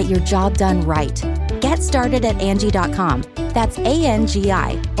here to get your job done right. Get started at Angie.com. That's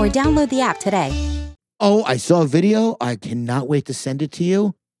ANGI, or download the app today. Oh, I saw a video. I cannot wait to send it to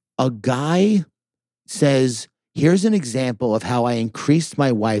you. A guy says, here's an example of how I increased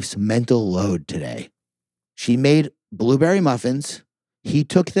my wife's mental load today. She made blueberry muffins. He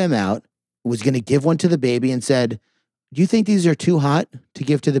took them out, was going to give one to the baby and said, do you think these are too hot to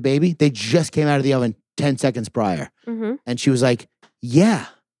give to the baby? They just came out of the oven 10 seconds prior. Mm-hmm. And she was like, yeah.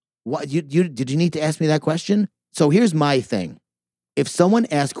 What, did you need to ask me that question? So here's my thing. If someone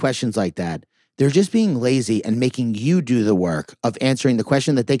asks questions like that, they're just being lazy and making you do the work of answering the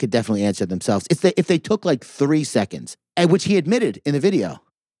question that they could definitely answer themselves. If they took like 3 seconds, which he admitted in the video.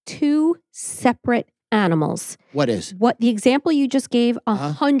 2 separate animals. What is? What the example you just gave,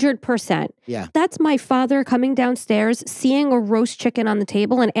 100%. Yeah. That's my father coming downstairs, seeing a roast chicken on the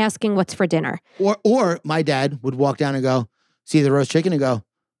table and asking what's for dinner. Or my dad would walk down and go, see the roast chicken and go,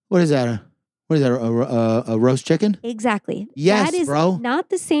 what is that? What is that, a roast chicken? Exactly. Yes, that is bro. not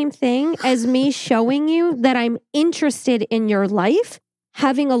the same thing as me showing you that I'm interested in your life,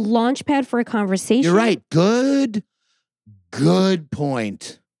 having a launch pad for a conversation. You're right. Good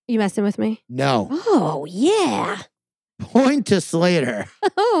point. You messing with me? No. Oh, yeah. Point to Slater.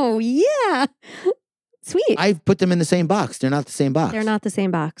 Oh, yeah. Sweet. I've put them in the same box. They're not the same box. They're not the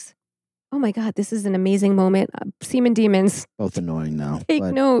same box. Oh my God, this is an amazing moment. Semen demons. Both annoying now. Take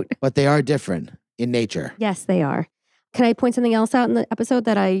note. But they are different in nature. Yes, they are. Can I point something else out in the episode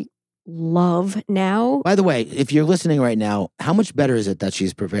that I love now? By the way, if you're listening right now, how much better is it that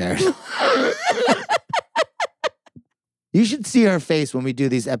she's prepared? You should see her face when we do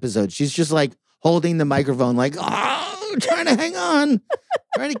these episodes. She's just like holding the microphone like, oh, trying to hang on,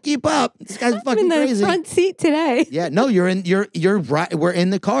 trying to keep up. This guy's fucking I'm in the crazy. front seat today. Yeah, no, you're right. We're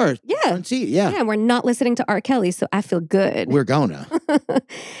in the car. Yeah. Front seat. Yeah. Yeah, and we're not listening to R. Kelly, so I feel good. We're gonna.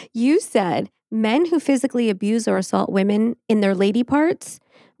 You said men who physically abuse or assault women in their lady parts,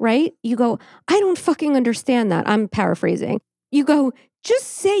 right? You go, I don't fucking understand that. I'm paraphrasing. You go, just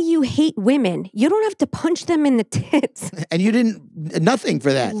say you hate women. You don't have to punch them in the tits. And you nothing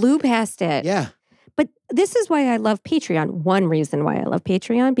for that. Blew past it. Yeah. But this is why I love Patreon. One reason why I love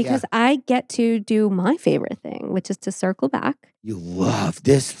Patreon, because I get to do my favorite thing, which is to circle back. You love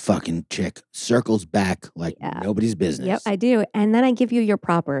this fucking chick. Circles back like nobody's business. Yep, I do. And then I give you your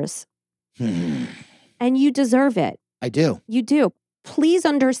propers. And you deserve it. I do. You do. Please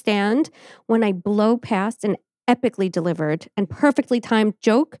understand when I blow past an epically delivered and perfectly timed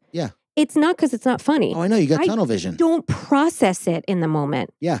joke. Yeah. It's not because it's not funny. Oh, I know. You got tunnel vision. Don't process it in the moment.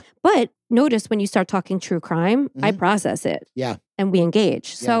 Yeah. But notice when you start talking true crime, I process it. Yeah. And we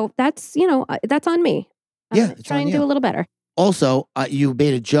engage. So that's, that's on me. Yeah. Try and do a little better. Also, you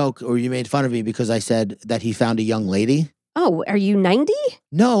made a joke or you made fun of me because I said that he found a young lady. Oh, are you 90?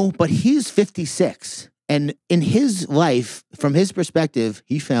 No, but he's 56. And in his life, from his perspective,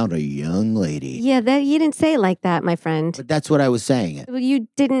 he found a young lady. Yeah, you didn't say it like that, my friend. But that's what I was saying. Well, you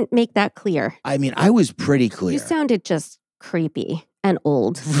didn't make that clear. I mean, I was pretty clear. You sounded just creepy and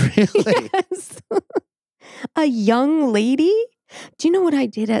old. Really? Yes. A young lady? Do you know what I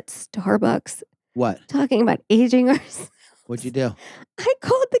did at Starbucks? What? Talking about aging ourselves. What'd you do? I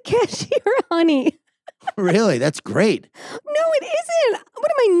called the cashier honey. Really? That's great. No, it isn't. What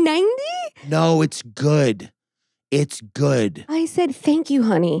am I, 90? No, it's good. It's good. I said, thank you,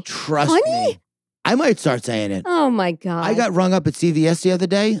 honey. Trust Honey? me. I might start saying it. Oh, my God. I got rung up at CVS the other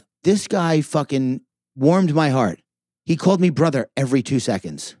day. This guy fucking warmed my heart. He called me brother every 2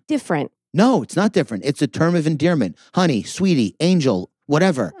 seconds. Different. No, it's not different. It's a term of endearment. Honey, sweetie, angel,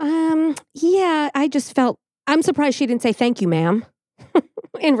 whatever. Yeah, I just felt, I'm surprised she didn't say thank you, ma'am.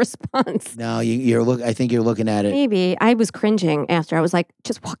 In response. No, I think you're looking at it. Maybe. I was cringing after. I was like,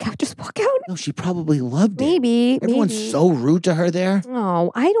 just walk out, just walk out. No, she probably loved it. Maybe. Everyone's so rude to her there.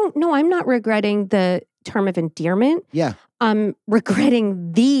 Oh, I don't know. I'm not regretting the term of endearment. Yeah. I'm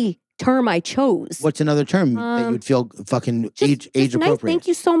regretting the term I chose. What's another term that you'd feel fucking age nice. appropriate? Thank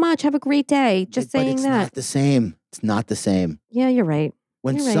you so much. Have a great day. Just saying it's that. Not the same. It's not the same. Yeah, you're right.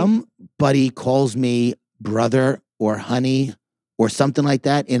 When You're right. somebody calls me brother or honey or something like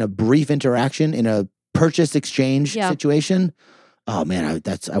that in a brief interaction, in a purchase exchange Yeah. situation, oh man,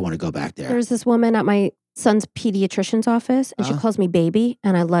 I want to go back there. There's this woman at my son's pediatrician's office, and she calls me baby,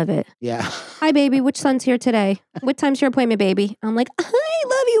 and I love it. Yeah. Hi, baby. Which son's here today? What time's your appointment, baby? I'm like, I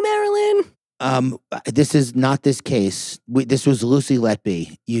love you, Marilyn. This is not this case. This was Lucy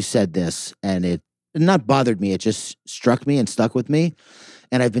Letby. You said this, and it not bothered me. It just struck me and stuck with me.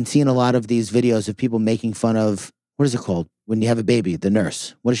 And I've been seeing a lot of these videos of people making fun of, what is it called? When you have a baby, the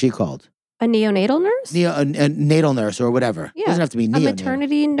nurse. What is she called? A neonatal nurse? A natal nurse or whatever. Yeah. It doesn't have to be A neonatal.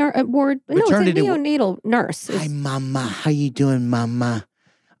 maternity ward. No, Maternity it's a neonatal nurse. Hi, mama. How you doing, mama?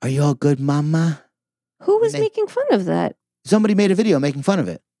 Are you all good, mama? Who was they- making fun of that? Somebody made a video making fun of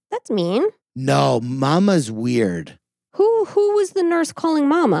it. That's mean. No, mama's weird. Who was the nurse calling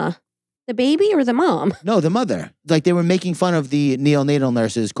mama? The baby or the mom? No, the mother. Like they were making fun of the neonatal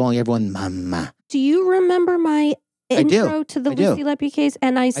nurses, calling everyone mama. Do you remember my I do. intro to the I do. Lucy Letby case?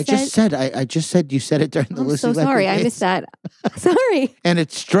 And I said, I just said you said it during the I'm Lucy so Letby sorry. I case. missed that. Sorry. And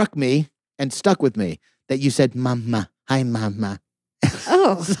it struck me and stuck with me that you said mama. Hi, mama.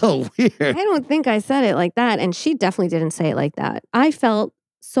 Oh, So weird. I don't think I said it like that. And she definitely didn't say it like that. I felt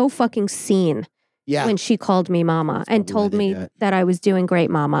so fucking seen Yeah. when she called me mama and probably why told they me do it. that I was doing great,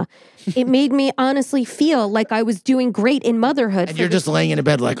 mama. It made me honestly feel like I was doing great in motherhood. And for you're this- just laying in a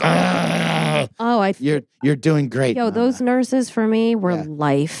bed like, ah. Oh, You're doing great. yo, mama. those nurses for me were Yeah.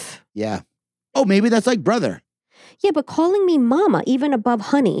 life. Yeah. Oh, maybe that's like brother. Yeah, but calling me mama, even above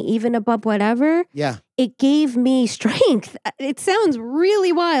honey, even above whatever, Yeah. it gave me strength. It sounds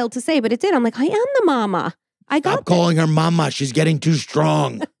really wild to say, but it did. I'm like, I am the mama. I got Stop calling her mama. She's getting too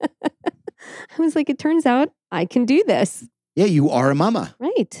strong. I was like, it turns out I can do this. Yeah, you are a mama.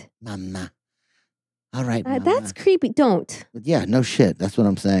 Right. Mama. All right, mama. That's creepy. Don't. Yeah, no shit. That's what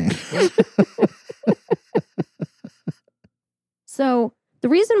I'm saying. So the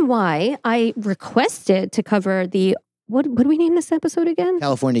reason why I requested to cover the, what do we name this episode again?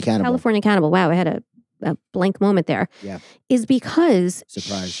 California Cannibal. California Cannibal. Wow, I had a blank moment there. Yeah. Is because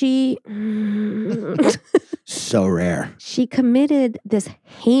Surprise. she So rare. she committed this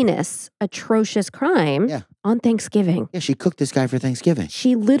heinous, atrocious crime Yeah. on Thanksgiving. Yeah, she cooked this guy for Thanksgiving.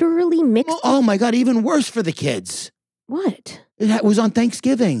 She literally mixed Oh my God, even worse for the kids. what? It was on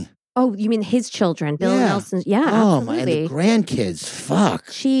Thanksgiving. Oh, you mean his children, Bill and Yeah. Nelson's? Yeah, Oh my, and absolutely. the grandkids.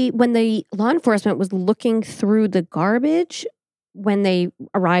 Fuck. When the law enforcement was looking through the garbage, when they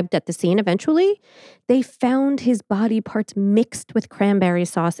arrived at the scene eventually, they found his body parts mixed with cranberry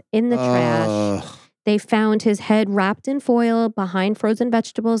sauce in the trash. Ugh. They found his head wrapped in foil behind frozen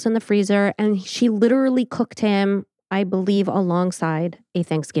vegetables in the freezer, and she literally cooked him, I believe, alongside a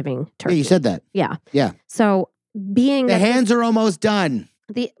Thanksgiving Yeah, turkey. you said that. Yeah. Yeah. So being The that hands are almost done.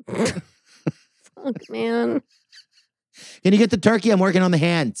 the fuck, man. Can you get the turkey? I'm working on the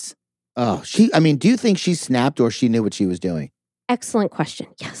hands. Oh, do you think she snapped or she knew what she was doing? Excellent question.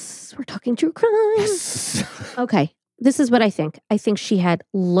 Yes, we're talking true crime. Yes. Okay, this is what I think. I think she had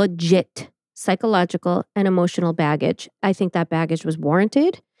legit psychological and emotional baggage. I think that baggage was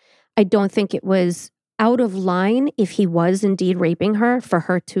warranted. I don't think it was out of line if he was indeed raping her for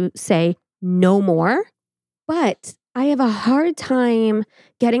her to say no more. But I have a hard time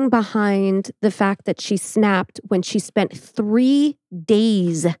getting behind the fact that she snapped when she spent 3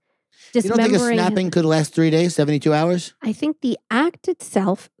 days You don't think a dismembering him. snapping could last 3 days, 72 hours? I think the act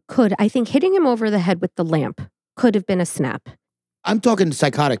itself could. I think hitting him over the head with the lamp could have been a snap. I'm talking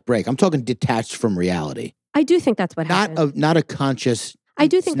psychotic break. I'm talking detached from reality. I do think that's what happened. Not a conscious. I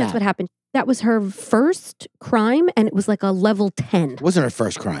do think that's snap. what happened. That was her first crime, and it was like a level 10. It wasn't her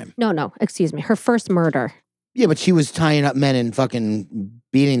first crime. No, excuse me. Her first murder. Yeah, but she was tying up men and fucking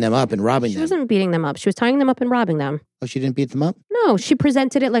beating them up and robbing She them. wasn't beating them up. She was tying them up and robbing them. Oh, she didn't beat them up? No, she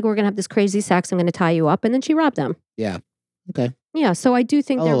presented it like we're going to have this crazy sex. I'm going to tie you up. And then she robbed them. Yeah. Okay. Yeah. So I do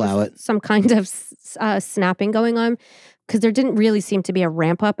think I'll there allow was it. some kind of snapping going on because there didn't really seem to be a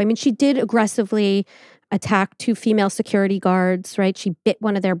ramp up. I mean, she did aggressively attack 2 female security guards, right? She bit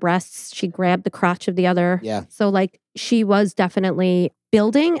one of their breasts. She grabbed the crotch of the other. Yeah. So like she was definitely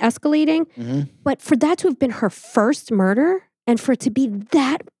building, escalating. hmm But for that to have been her first murder and for it to be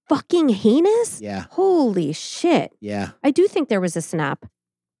that fucking heinous, Yeah. holy shit. Yeah. I do think there was a snap.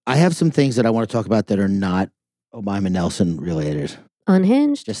 I have some things that I want to talk about that are not Obama Nelson related.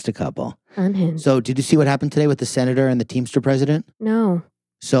 Unhinged. Just a couple. Unhinged. So, did you see what happened today with the senator and the Teamster president? No.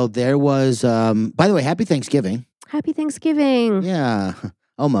 So, there was, by the way, happy Thanksgiving. Happy Thanksgiving. Yeah.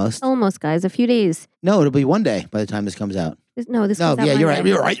 Almost. Almost, guys. A few days. No, it'll be one day by the time this comes out. No, this No, comes out yeah, you're right. Monday.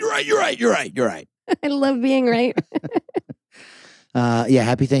 You're right. I love being right. Yeah,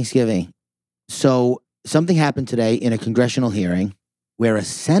 happy Thanksgiving. So something happened today in a congressional hearing where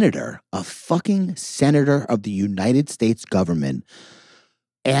a fucking senator of the United States government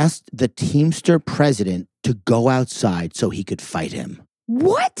asked the Teamster president to go outside so he could fight him.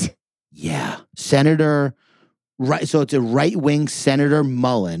 What? Yeah. Senator, right? So it's a right-wing Senator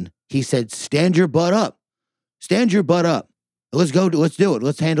Mullen. He said, stand your butt up. Stand your butt up. Let's do it.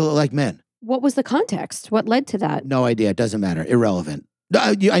 Let's handle it like men. What was the context? What led to that? No idea. It doesn't matter. Irrelevant.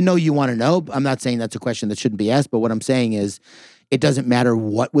 I know you want to know. I'm not saying that's a question that shouldn't be asked, but what I'm saying is it doesn't matter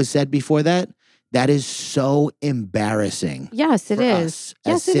what was said before that. That is so embarrassing. Yes, it for is. us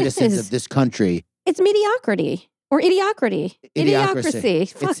Yes, as citizens it is. of this country. It's mediocrity or idiocracy.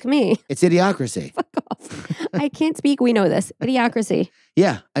 Idiocracy. Fuck me. It's idiocracy. Fuck off. I can't speak. We know this. Idiocracy.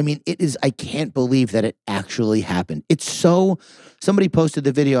 Yeah. I mean, it is, I can't believe that it actually happened. Somebody posted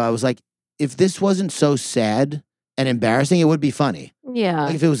the video. I was like, if this wasn't so sad and embarrassing, it would be funny. Yeah.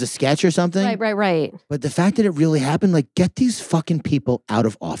 Like if it was a sketch or something. Right. But the fact that it really happened, like, get these fucking people out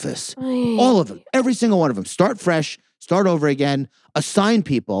of office. All of them. Every single one of them. Start fresh. Start over again. Assign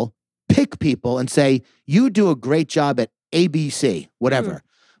people. Pick people and say, you do a great job at ABC, whatever.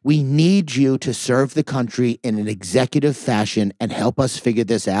 We need you to serve the country in an executive fashion and help us figure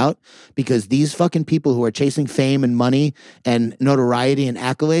this out, because these fucking people who are chasing fame and money and notoriety and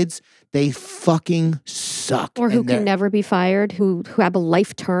accolades, they fucking suck. Or who can never be fired, who have a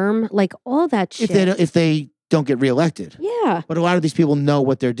life term, like all that shit. If they don't get reelected. Yeah. But a lot of these people know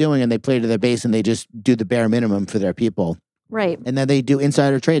what they're doing and they play to their base and they just do the bare minimum for their people. Right. And then they do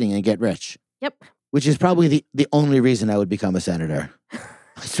insider trading and get rich. Yep. Which is probably the only reason I would become a senator.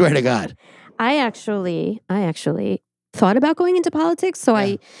 I swear to God. I actually thought about going into politics. So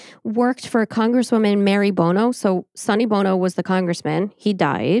I worked for Congresswoman Mary Bono. So Sonny Bono was the congressman. He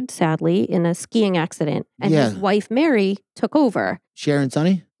died, sadly, in a skiing accident. And his wife, Mary, took over. Sharon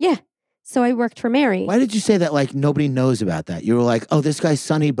Sonny? Yeah. So I worked for Mary. Why did you say that like nobody knows about that? You were like, oh, this guy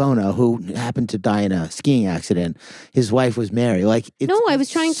Sonny Bono, who happened to die in a skiing accident, his wife was Mary. Like, it's no, I was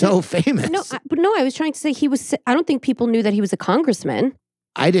trying so to, famous. No, I was trying to say I don't think people knew that he was a congressman.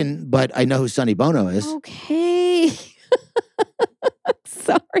 I didn't, but I know who Sonny Bono is. Okay.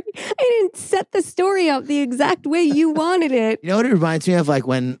 Sorry. I didn't set the story up the exact way you wanted it. You know what it reminds me of? Like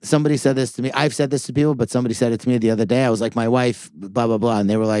when somebody said this to me, I've said this to people, but somebody said it to me the other day. I was like, my wife, blah, blah, blah. And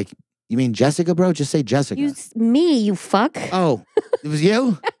they were like, you mean Jessica, bro? Just say Jessica. You fuck. Oh, it was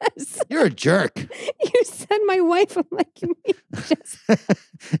you? Yes. You're a jerk. You said my wife. I'm like, you mean Jessica?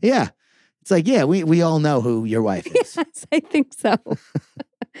 Yeah. It's like, yeah, we all know who your wife is. Yes, I think so.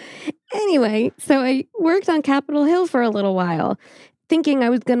 Anyway, so I worked on Capitol Hill for a little while, thinking I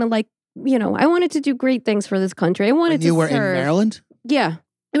was going to I wanted to do great things for this country. I wanted to You were serve. in Maryland? Yeah.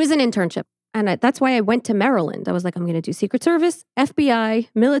 It was an internship. And that's why I went to Maryland. I was like, I'm going to do Secret Service, FBI,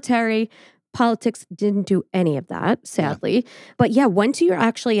 military. Politics didn't do any of that, sadly. Yeah. But yeah, once you're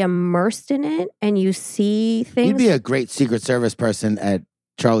actually immersed in it and you see things. You'd be a great Secret Service person at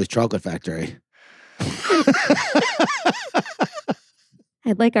Charlie's Chocolate Factory.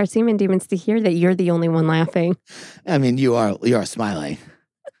 I'd like our semen demons to hear that you're the only one laughing. I mean, you are smiling.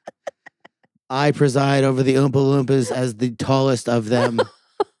 I preside over the Oompa Loompas as the tallest of them.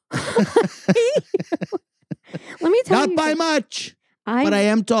 Let me tell you. Not by much, but I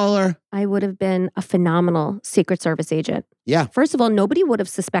am taller. I would have been a phenomenal Secret Service agent. Yeah. First of all, nobody would have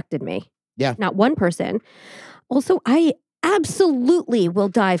suspected me. Yeah. Not one person. Also, I absolutely will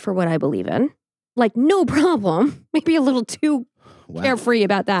die for what I believe in. Like, no problem. Maybe a little too carefree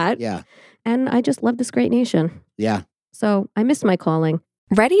about that. Yeah. And I just love this great nation. Yeah. So I missed my calling.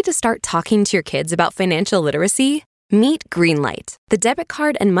 Ready to start talking to your kids about financial literacy? Meet Greenlight, the debit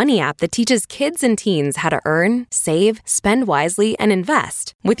card and money app that teaches kids and teens how to earn, save, spend wisely, and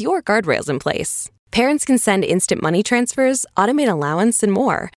invest with your guardrails in place. Parents can send instant money transfers, automate allowance, and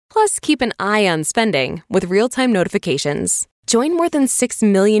more. Plus, keep an eye on spending with real-time notifications. Join more than 6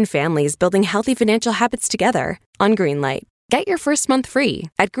 million families building healthy financial habits together on Greenlight. Get your first month free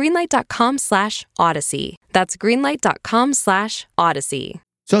at greenlight.com/Odyssey. That's greenlight.com/Odyssey.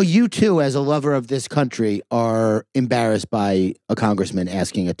 So you too, as a lover of this country, are embarrassed by a congressman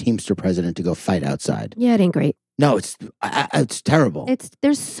asking a Teamster president to go fight outside. Yeah, it ain't great. No, it's terrible.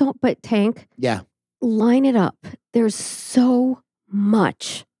 But Tank. Yeah. Line it up. There's so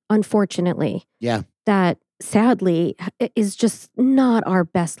much, unfortunately. Yeah. That sadly is just not our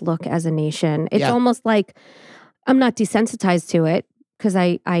best look as a nation. It's almost like I'm not desensitized to it because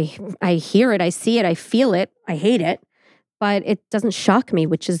I hear it, I see it, I feel it, I hate it. But it doesn't shock me,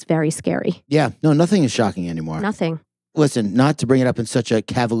 which is very scary. Yeah. No, nothing is shocking anymore. Nothing. Listen, not to bring it up in such a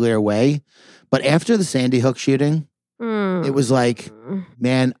cavalier way, but after the Sandy Hook shooting, it was like,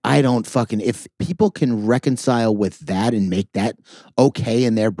 man, I don't fucking, if people can reconcile with that and make that okay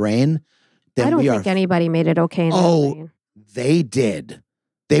in their brain, then I don't we think are. anybody made it okay. In Oh, their brain. They did.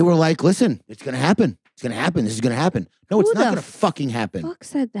 They were like, listen, it's going to happen. It's going to happen. This is going to happen. No, it's Who not the going to fucking happen. Fuck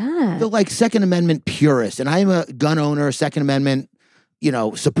said that. The like Second Amendment purist, and I'm a gun owner, Second Amendment,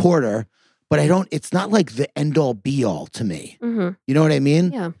 supporter, but it's not like the end all be all to me. Mm-hmm. You know what I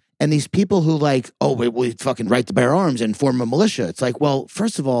mean? Yeah. And these people who like, oh, we fucking right to bear arms and form a militia. It's like, well,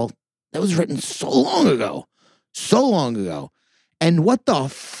 first of all, that was written so long ago. And what the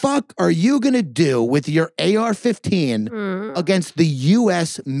fuck are you going to do with your AR-15 against the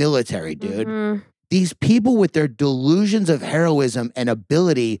U.S. military, dude? Mm-hmm. These people with their delusions of heroism and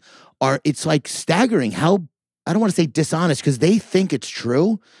ability it's like staggering how, I don't want to say dishonest because they think it's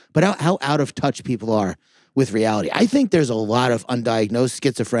true, but how out of touch people are with reality. I think there's a lot of undiagnosed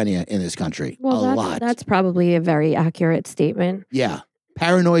schizophrenia in this country. Well, a lot. That's probably a very accurate statement. Yeah.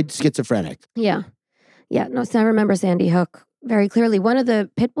 Paranoid schizophrenic. Yeah. Yeah. No, so I remember Sandy Hook very clearly. One of the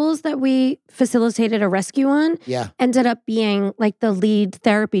pit bulls that we facilitated a rescue on ended up being like the lead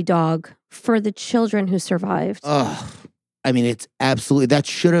therapy dog for the children who survived. Oh, I mean, it's absolutely, that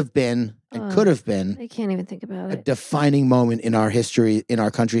should have been and could have been I can't even think about a it. defining moment in our history, in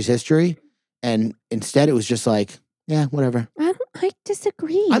our country's history. And instead it was just like, yeah, whatever. I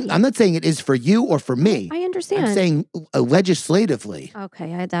disagree. I'm not saying it is for you or for me. I understand. I'm saying legislatively. Okay,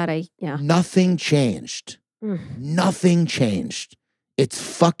 yeah. Nothing changed. Nothing changed. It's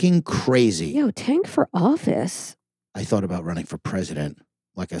fucking crazy. Yo, Tank for office. I thought about running for president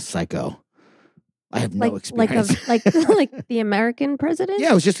like a psycho. I have no experience. Like the American president? Yeah,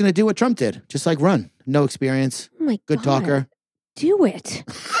 I was just going to do what Trump did. Just like run. No experience. Oh my Good God. talker. Do it.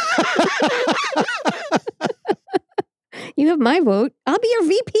 You have my vote. I'll be your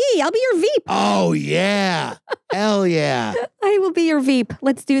VP. I'll be your Veep. Oh, yeah. Hell yeah. I will be your Veep.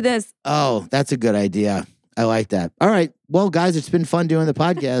 Let's do this. Oh, that's a good idea. I like that. All right. Well, guys, it's been fun doing the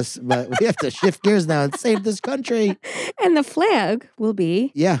podcast, but we have to shift gears now and save this country. And the flag will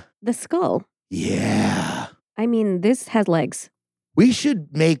be the skull. Yeah. I mean, this has legs. We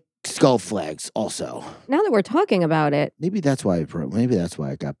should make skull flags also. Now that we're talking about it. Maybe that's why it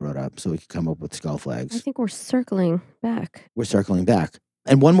got brought up, so we could come up with skull flags. I think we're circling back. We're circling back.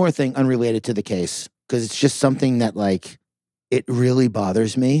 And one more thing unrelated to the case, because it's just something that like, it really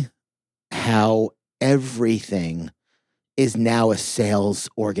bothers me how everything is now a sales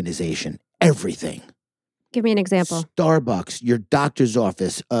organization. Everything. Give me an example. Starbucks, your doctor's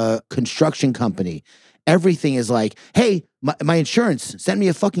office, a construction company. Everything is like, hey, my insurance, send me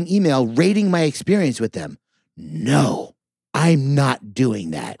a fucking email rating my experience with them. No, I'm not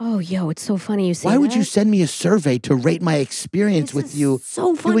doing that. Oh, yo, it's so funny you say Why that. would you send me a survey to rate my experience with you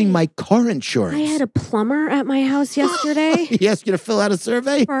so funny. doing my car insurance? I had a plumber at my house yesterday. He asked you to fill out a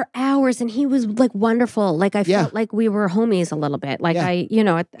survey? For hours, and he was like wonderful. Like I felt like we were homies a little bit. Like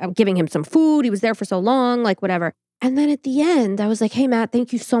I'm giving him some food. He was there for so long, like whatever. And then at the end, I was like, hey, Matt,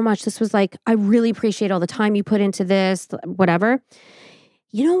 thank you so much. This was like, I really appreciate all the time you put into this, whatever.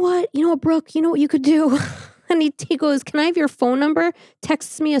 You know what, Brooke, you know what you could do? And he goes, can I have your phone number?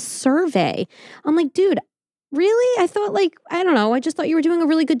 Texts me a survey. I'm like, dude, really? I thought I don't know. I just thought you were doing a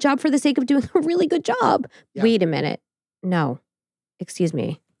really good job for the sake of doing a really good job. Yeah. Wait a minute. No, excuse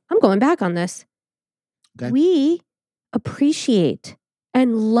me. I'm going back on this. Okay. We appreciate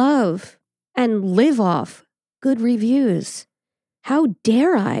and love and live off good reviews. How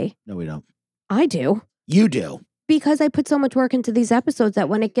dare I? No, we don't. I do. You do. Because I put so much work into these episodes that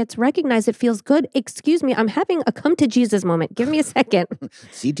when it gets recognized, it feels good. Excuse me, I'm having a come to Jesus moment. Give me a second.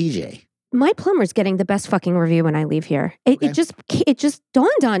 CTJ. My plumber's getting the best fucking review when I leave here. It just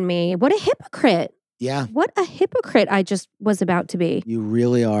dawned on me. What a hypocrite. Yeah. What a hypocrite I just was about to be. You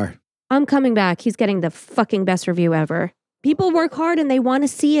really are. I'm coming back. He's getting the fucking best review ever. People work hard and they want to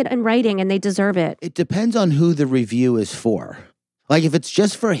see it in writing and they deserve it. It depends on who the review is for. Like if it's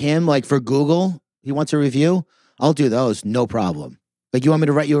just for him, like for Google, he wants a review, I'll do those, no problem. Like you want me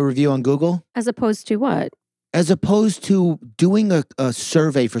to write you a review on Google? As opposed to what? As opposed to doing a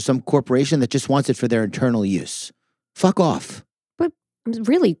survey for some corporation that just wants it for their internal use. Fuck off. But I'm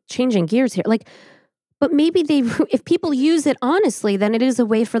really changing gears here. But maybe if people use it honestly, then it is a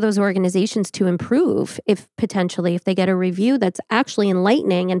way for those organizations to improve if they get a review that's actually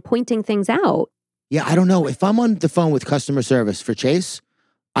enlightening and pointing things out. Yeah, I don't know. If I'm on the phone with customer service for Chase,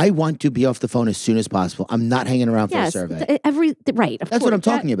 I want to be off the phone as soon as possible. I'm not hanging around for a survey. Right. That's what I'm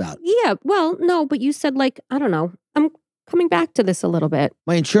talking about. Yeah. Well, no, but you said I don't know. I'm coming back to this a little bit.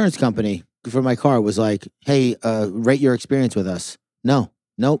 My insurance company for my car was like, hey, rate your experience with us.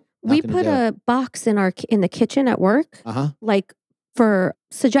 Nope. We put a box in the kitchen at work, for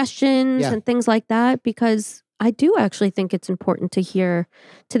suggestions Yeah. and things like that, because I do actually think it's important to hear,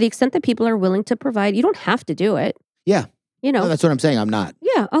 to the extent that people are willing to provide. You don't have to do it. Yeah. You know. No, that's what I'm saying. I'm not.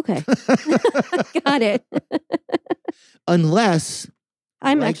 Yeah. Okay. Got it. Unless,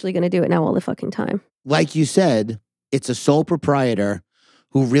 I'm Like- actually going to do it now all the fucking time. like you said, it's a sole proprietor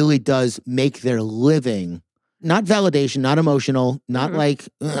who really does make their living, not validation, not emotional, not Mhm. like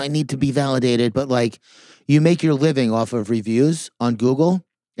I need to be validated, but like you make your living off of reviews on Google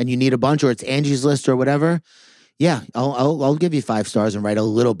and you need a bunch, or it's Angie's List or whatever. Yeah, I'll give you 5 stars and write a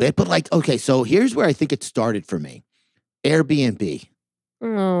little bit. But like, okay, so here's where I think it started for me. Airbnb.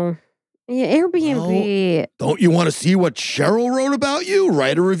 Oh, yeah. Airbnb. Don't you want to see what Cheryl wrote about you?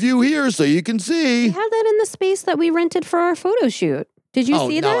 Write a review here so you can We see. had that in the space that we rented for our photo shoot. Did you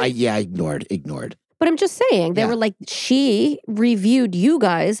see that? I ignored. But I'm just saying, they Yeah. were like, she reviewed you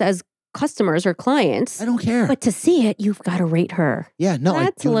guys as customers or clients. I don't care. But to see it, you've got to rate her. Yeah, no,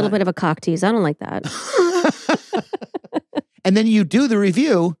 That's a little bit of a cock tease. I don't like that. And then you do the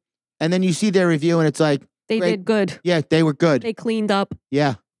review, and then you see their review, and it's like, They Great. did good. yeah, they were good. They cleaned up.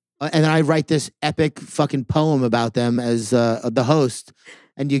 Yeah. And then I write this epic fucking poem about them as the host,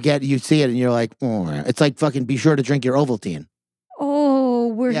 and you see it, and you're like, oh, it's like fucking be sure to drink your Ovaltine. Oh,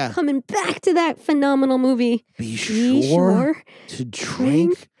 we're Yeah. coming back to that phenomenal movie. Be Be sure to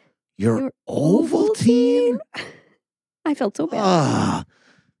drink your Ovaltine. I felt so bad. Ah,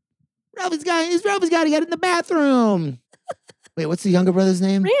 Ralphie's got to get in the bathroom. Wait, what's the younger brother's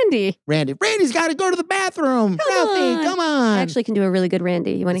name? Randy. Randy. Randy's got to go to the bathroom. Come Ralphie, on. come on. I actually can do a really good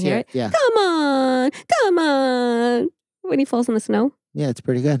Randy. You want to Let's hear it? Yeah. Come on. Come on. When he falls in the snow. Yeah, it's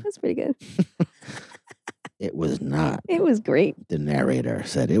pretty good. That's pretty good. It was not. It was great. The narrator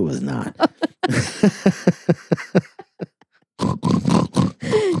said it was not.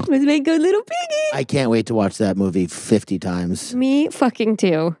 It was my good little piggy. I can't wait to watch that movie 50 times. Me fucking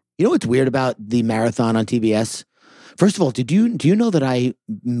too. You know what's weird about the marathon on TBS? First of all, do you know that I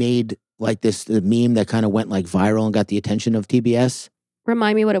made like this meme that kind of went like viral and got the attention of TBS?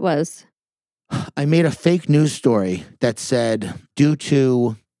 Remind me what it was. I made a fake news story that said, due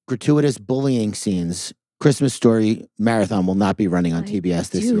to gratuitous bullying scenes, Christmas Story Marathon will not be running on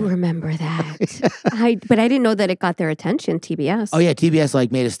TBS this I do year. remember that. But I didn't know that it got their attention, TBS. Oh yeah, TBS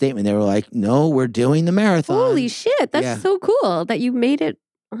like made a statement. They were like, "No, we're doing the marathon." Holy shit. That's Yeah. so cool that you made it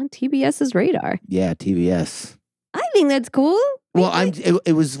on TBS's radar. Yeah, TBS. I think that's cool. Well,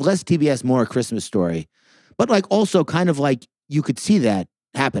 it was less TBS, more a Christmas Story, but like also kind of like you could see that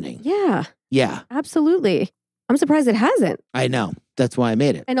happening. Yeah, Yeah, absolutely. I'm surprised it hasn't. I know. That's why I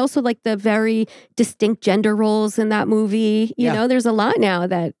made it. And also like the very distinct gender roles in that movie. You Yeah. know, there's a lot now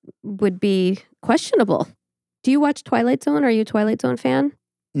that would be questionable. Do you watch Twilight Zone? Are you a Twilight Zone fan?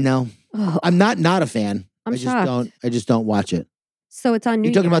 No, Oh, I'm not a fan. I'm I just shocked. don't watch it. So it's on New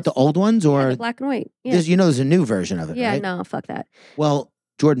You're talking about the Year's. old ones, Yeah, or the black and white. Yeah, there's a new version of it, yeah, right? no, fuck that. Well,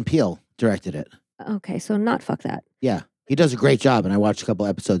 Jordan Peele directed it. Okay, so not fuck that. Yeah, he does a great job, and I watched a couple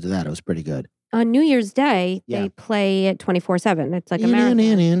episodes of that. It was pretty good. On New Year's Day, Yeah. they play it 24/7. It's like a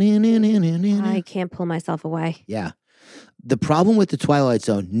marathon. I can't pull myself away. Yeah. The problem with the Twilight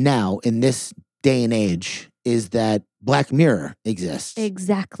Zone now in this day and age is that Black Mirror exists.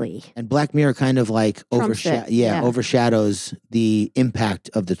 Exactly. And Black Mirror kind of like Trumps it, yeah. overshadows the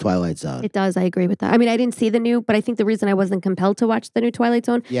impact of the Twilight Zone. It does. I agree with that. I mean, I didn't see the new, but I think the reason I wasn't compelled to watch the new Twilight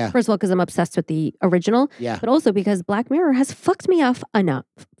Zone, Yeah. first of all, because I'm obsessed with the original, Yeah. but also because Black Mirror has fucked me up enough.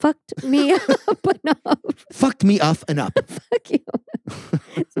 Fucked me up enough. Fucked me up and up. Fuck you.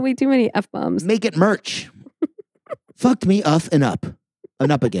 It's way too many F-bombs. Make it merch. Fucked me up and up. An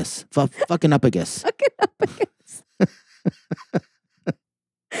upagus. Fucking upagus. Fucking up against.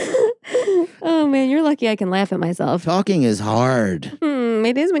 Oh man, you're lucky I can laugh at myself. Talking is hard.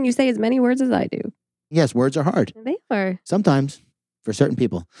 It is when you say as many words as I do. Yes, words are hard. They are. Sometimes for certain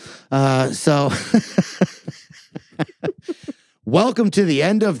people. So welcome to the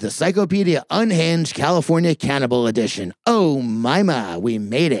end of the Psychopedia Unhinged California Cannibal Edition. Oh, my, we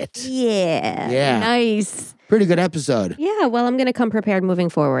made it. Yeah. Yeah. Nice. Pretty good episode. Yeah, well, I'm going to come prepared moving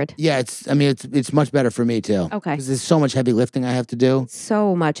forward. Yeah, it's much better for me too. Okay. Because there's so much heavy lifting I have to do.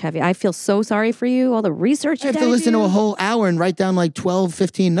 So much heavy. I feel so sorry for you. All the research I you have to gotta listen to do a whole hour and write down like 12,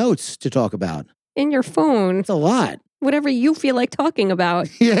 15 notes to talk about. in your phone, It's a lot. whatever you feel like talking about.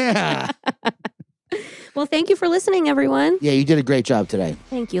 Yeah. Well, thank you for listening, everyone. Yeah, you did a great job today.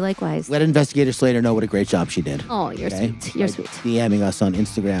 Thank you. Likewise. Let Investigator Slater know what a great job she did. Oh, you're Okay? sweet. You're By sweet. DMing us on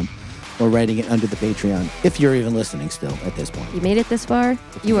Instagram or writing it under the Patreon, if you're even listening still at this point. You made it this far.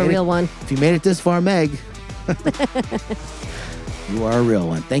 You a made it- real one. If you made it this far, Meg, you are a real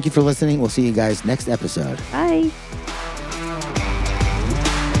one. Thank you for listening. We'll see you guys next episode. Bye.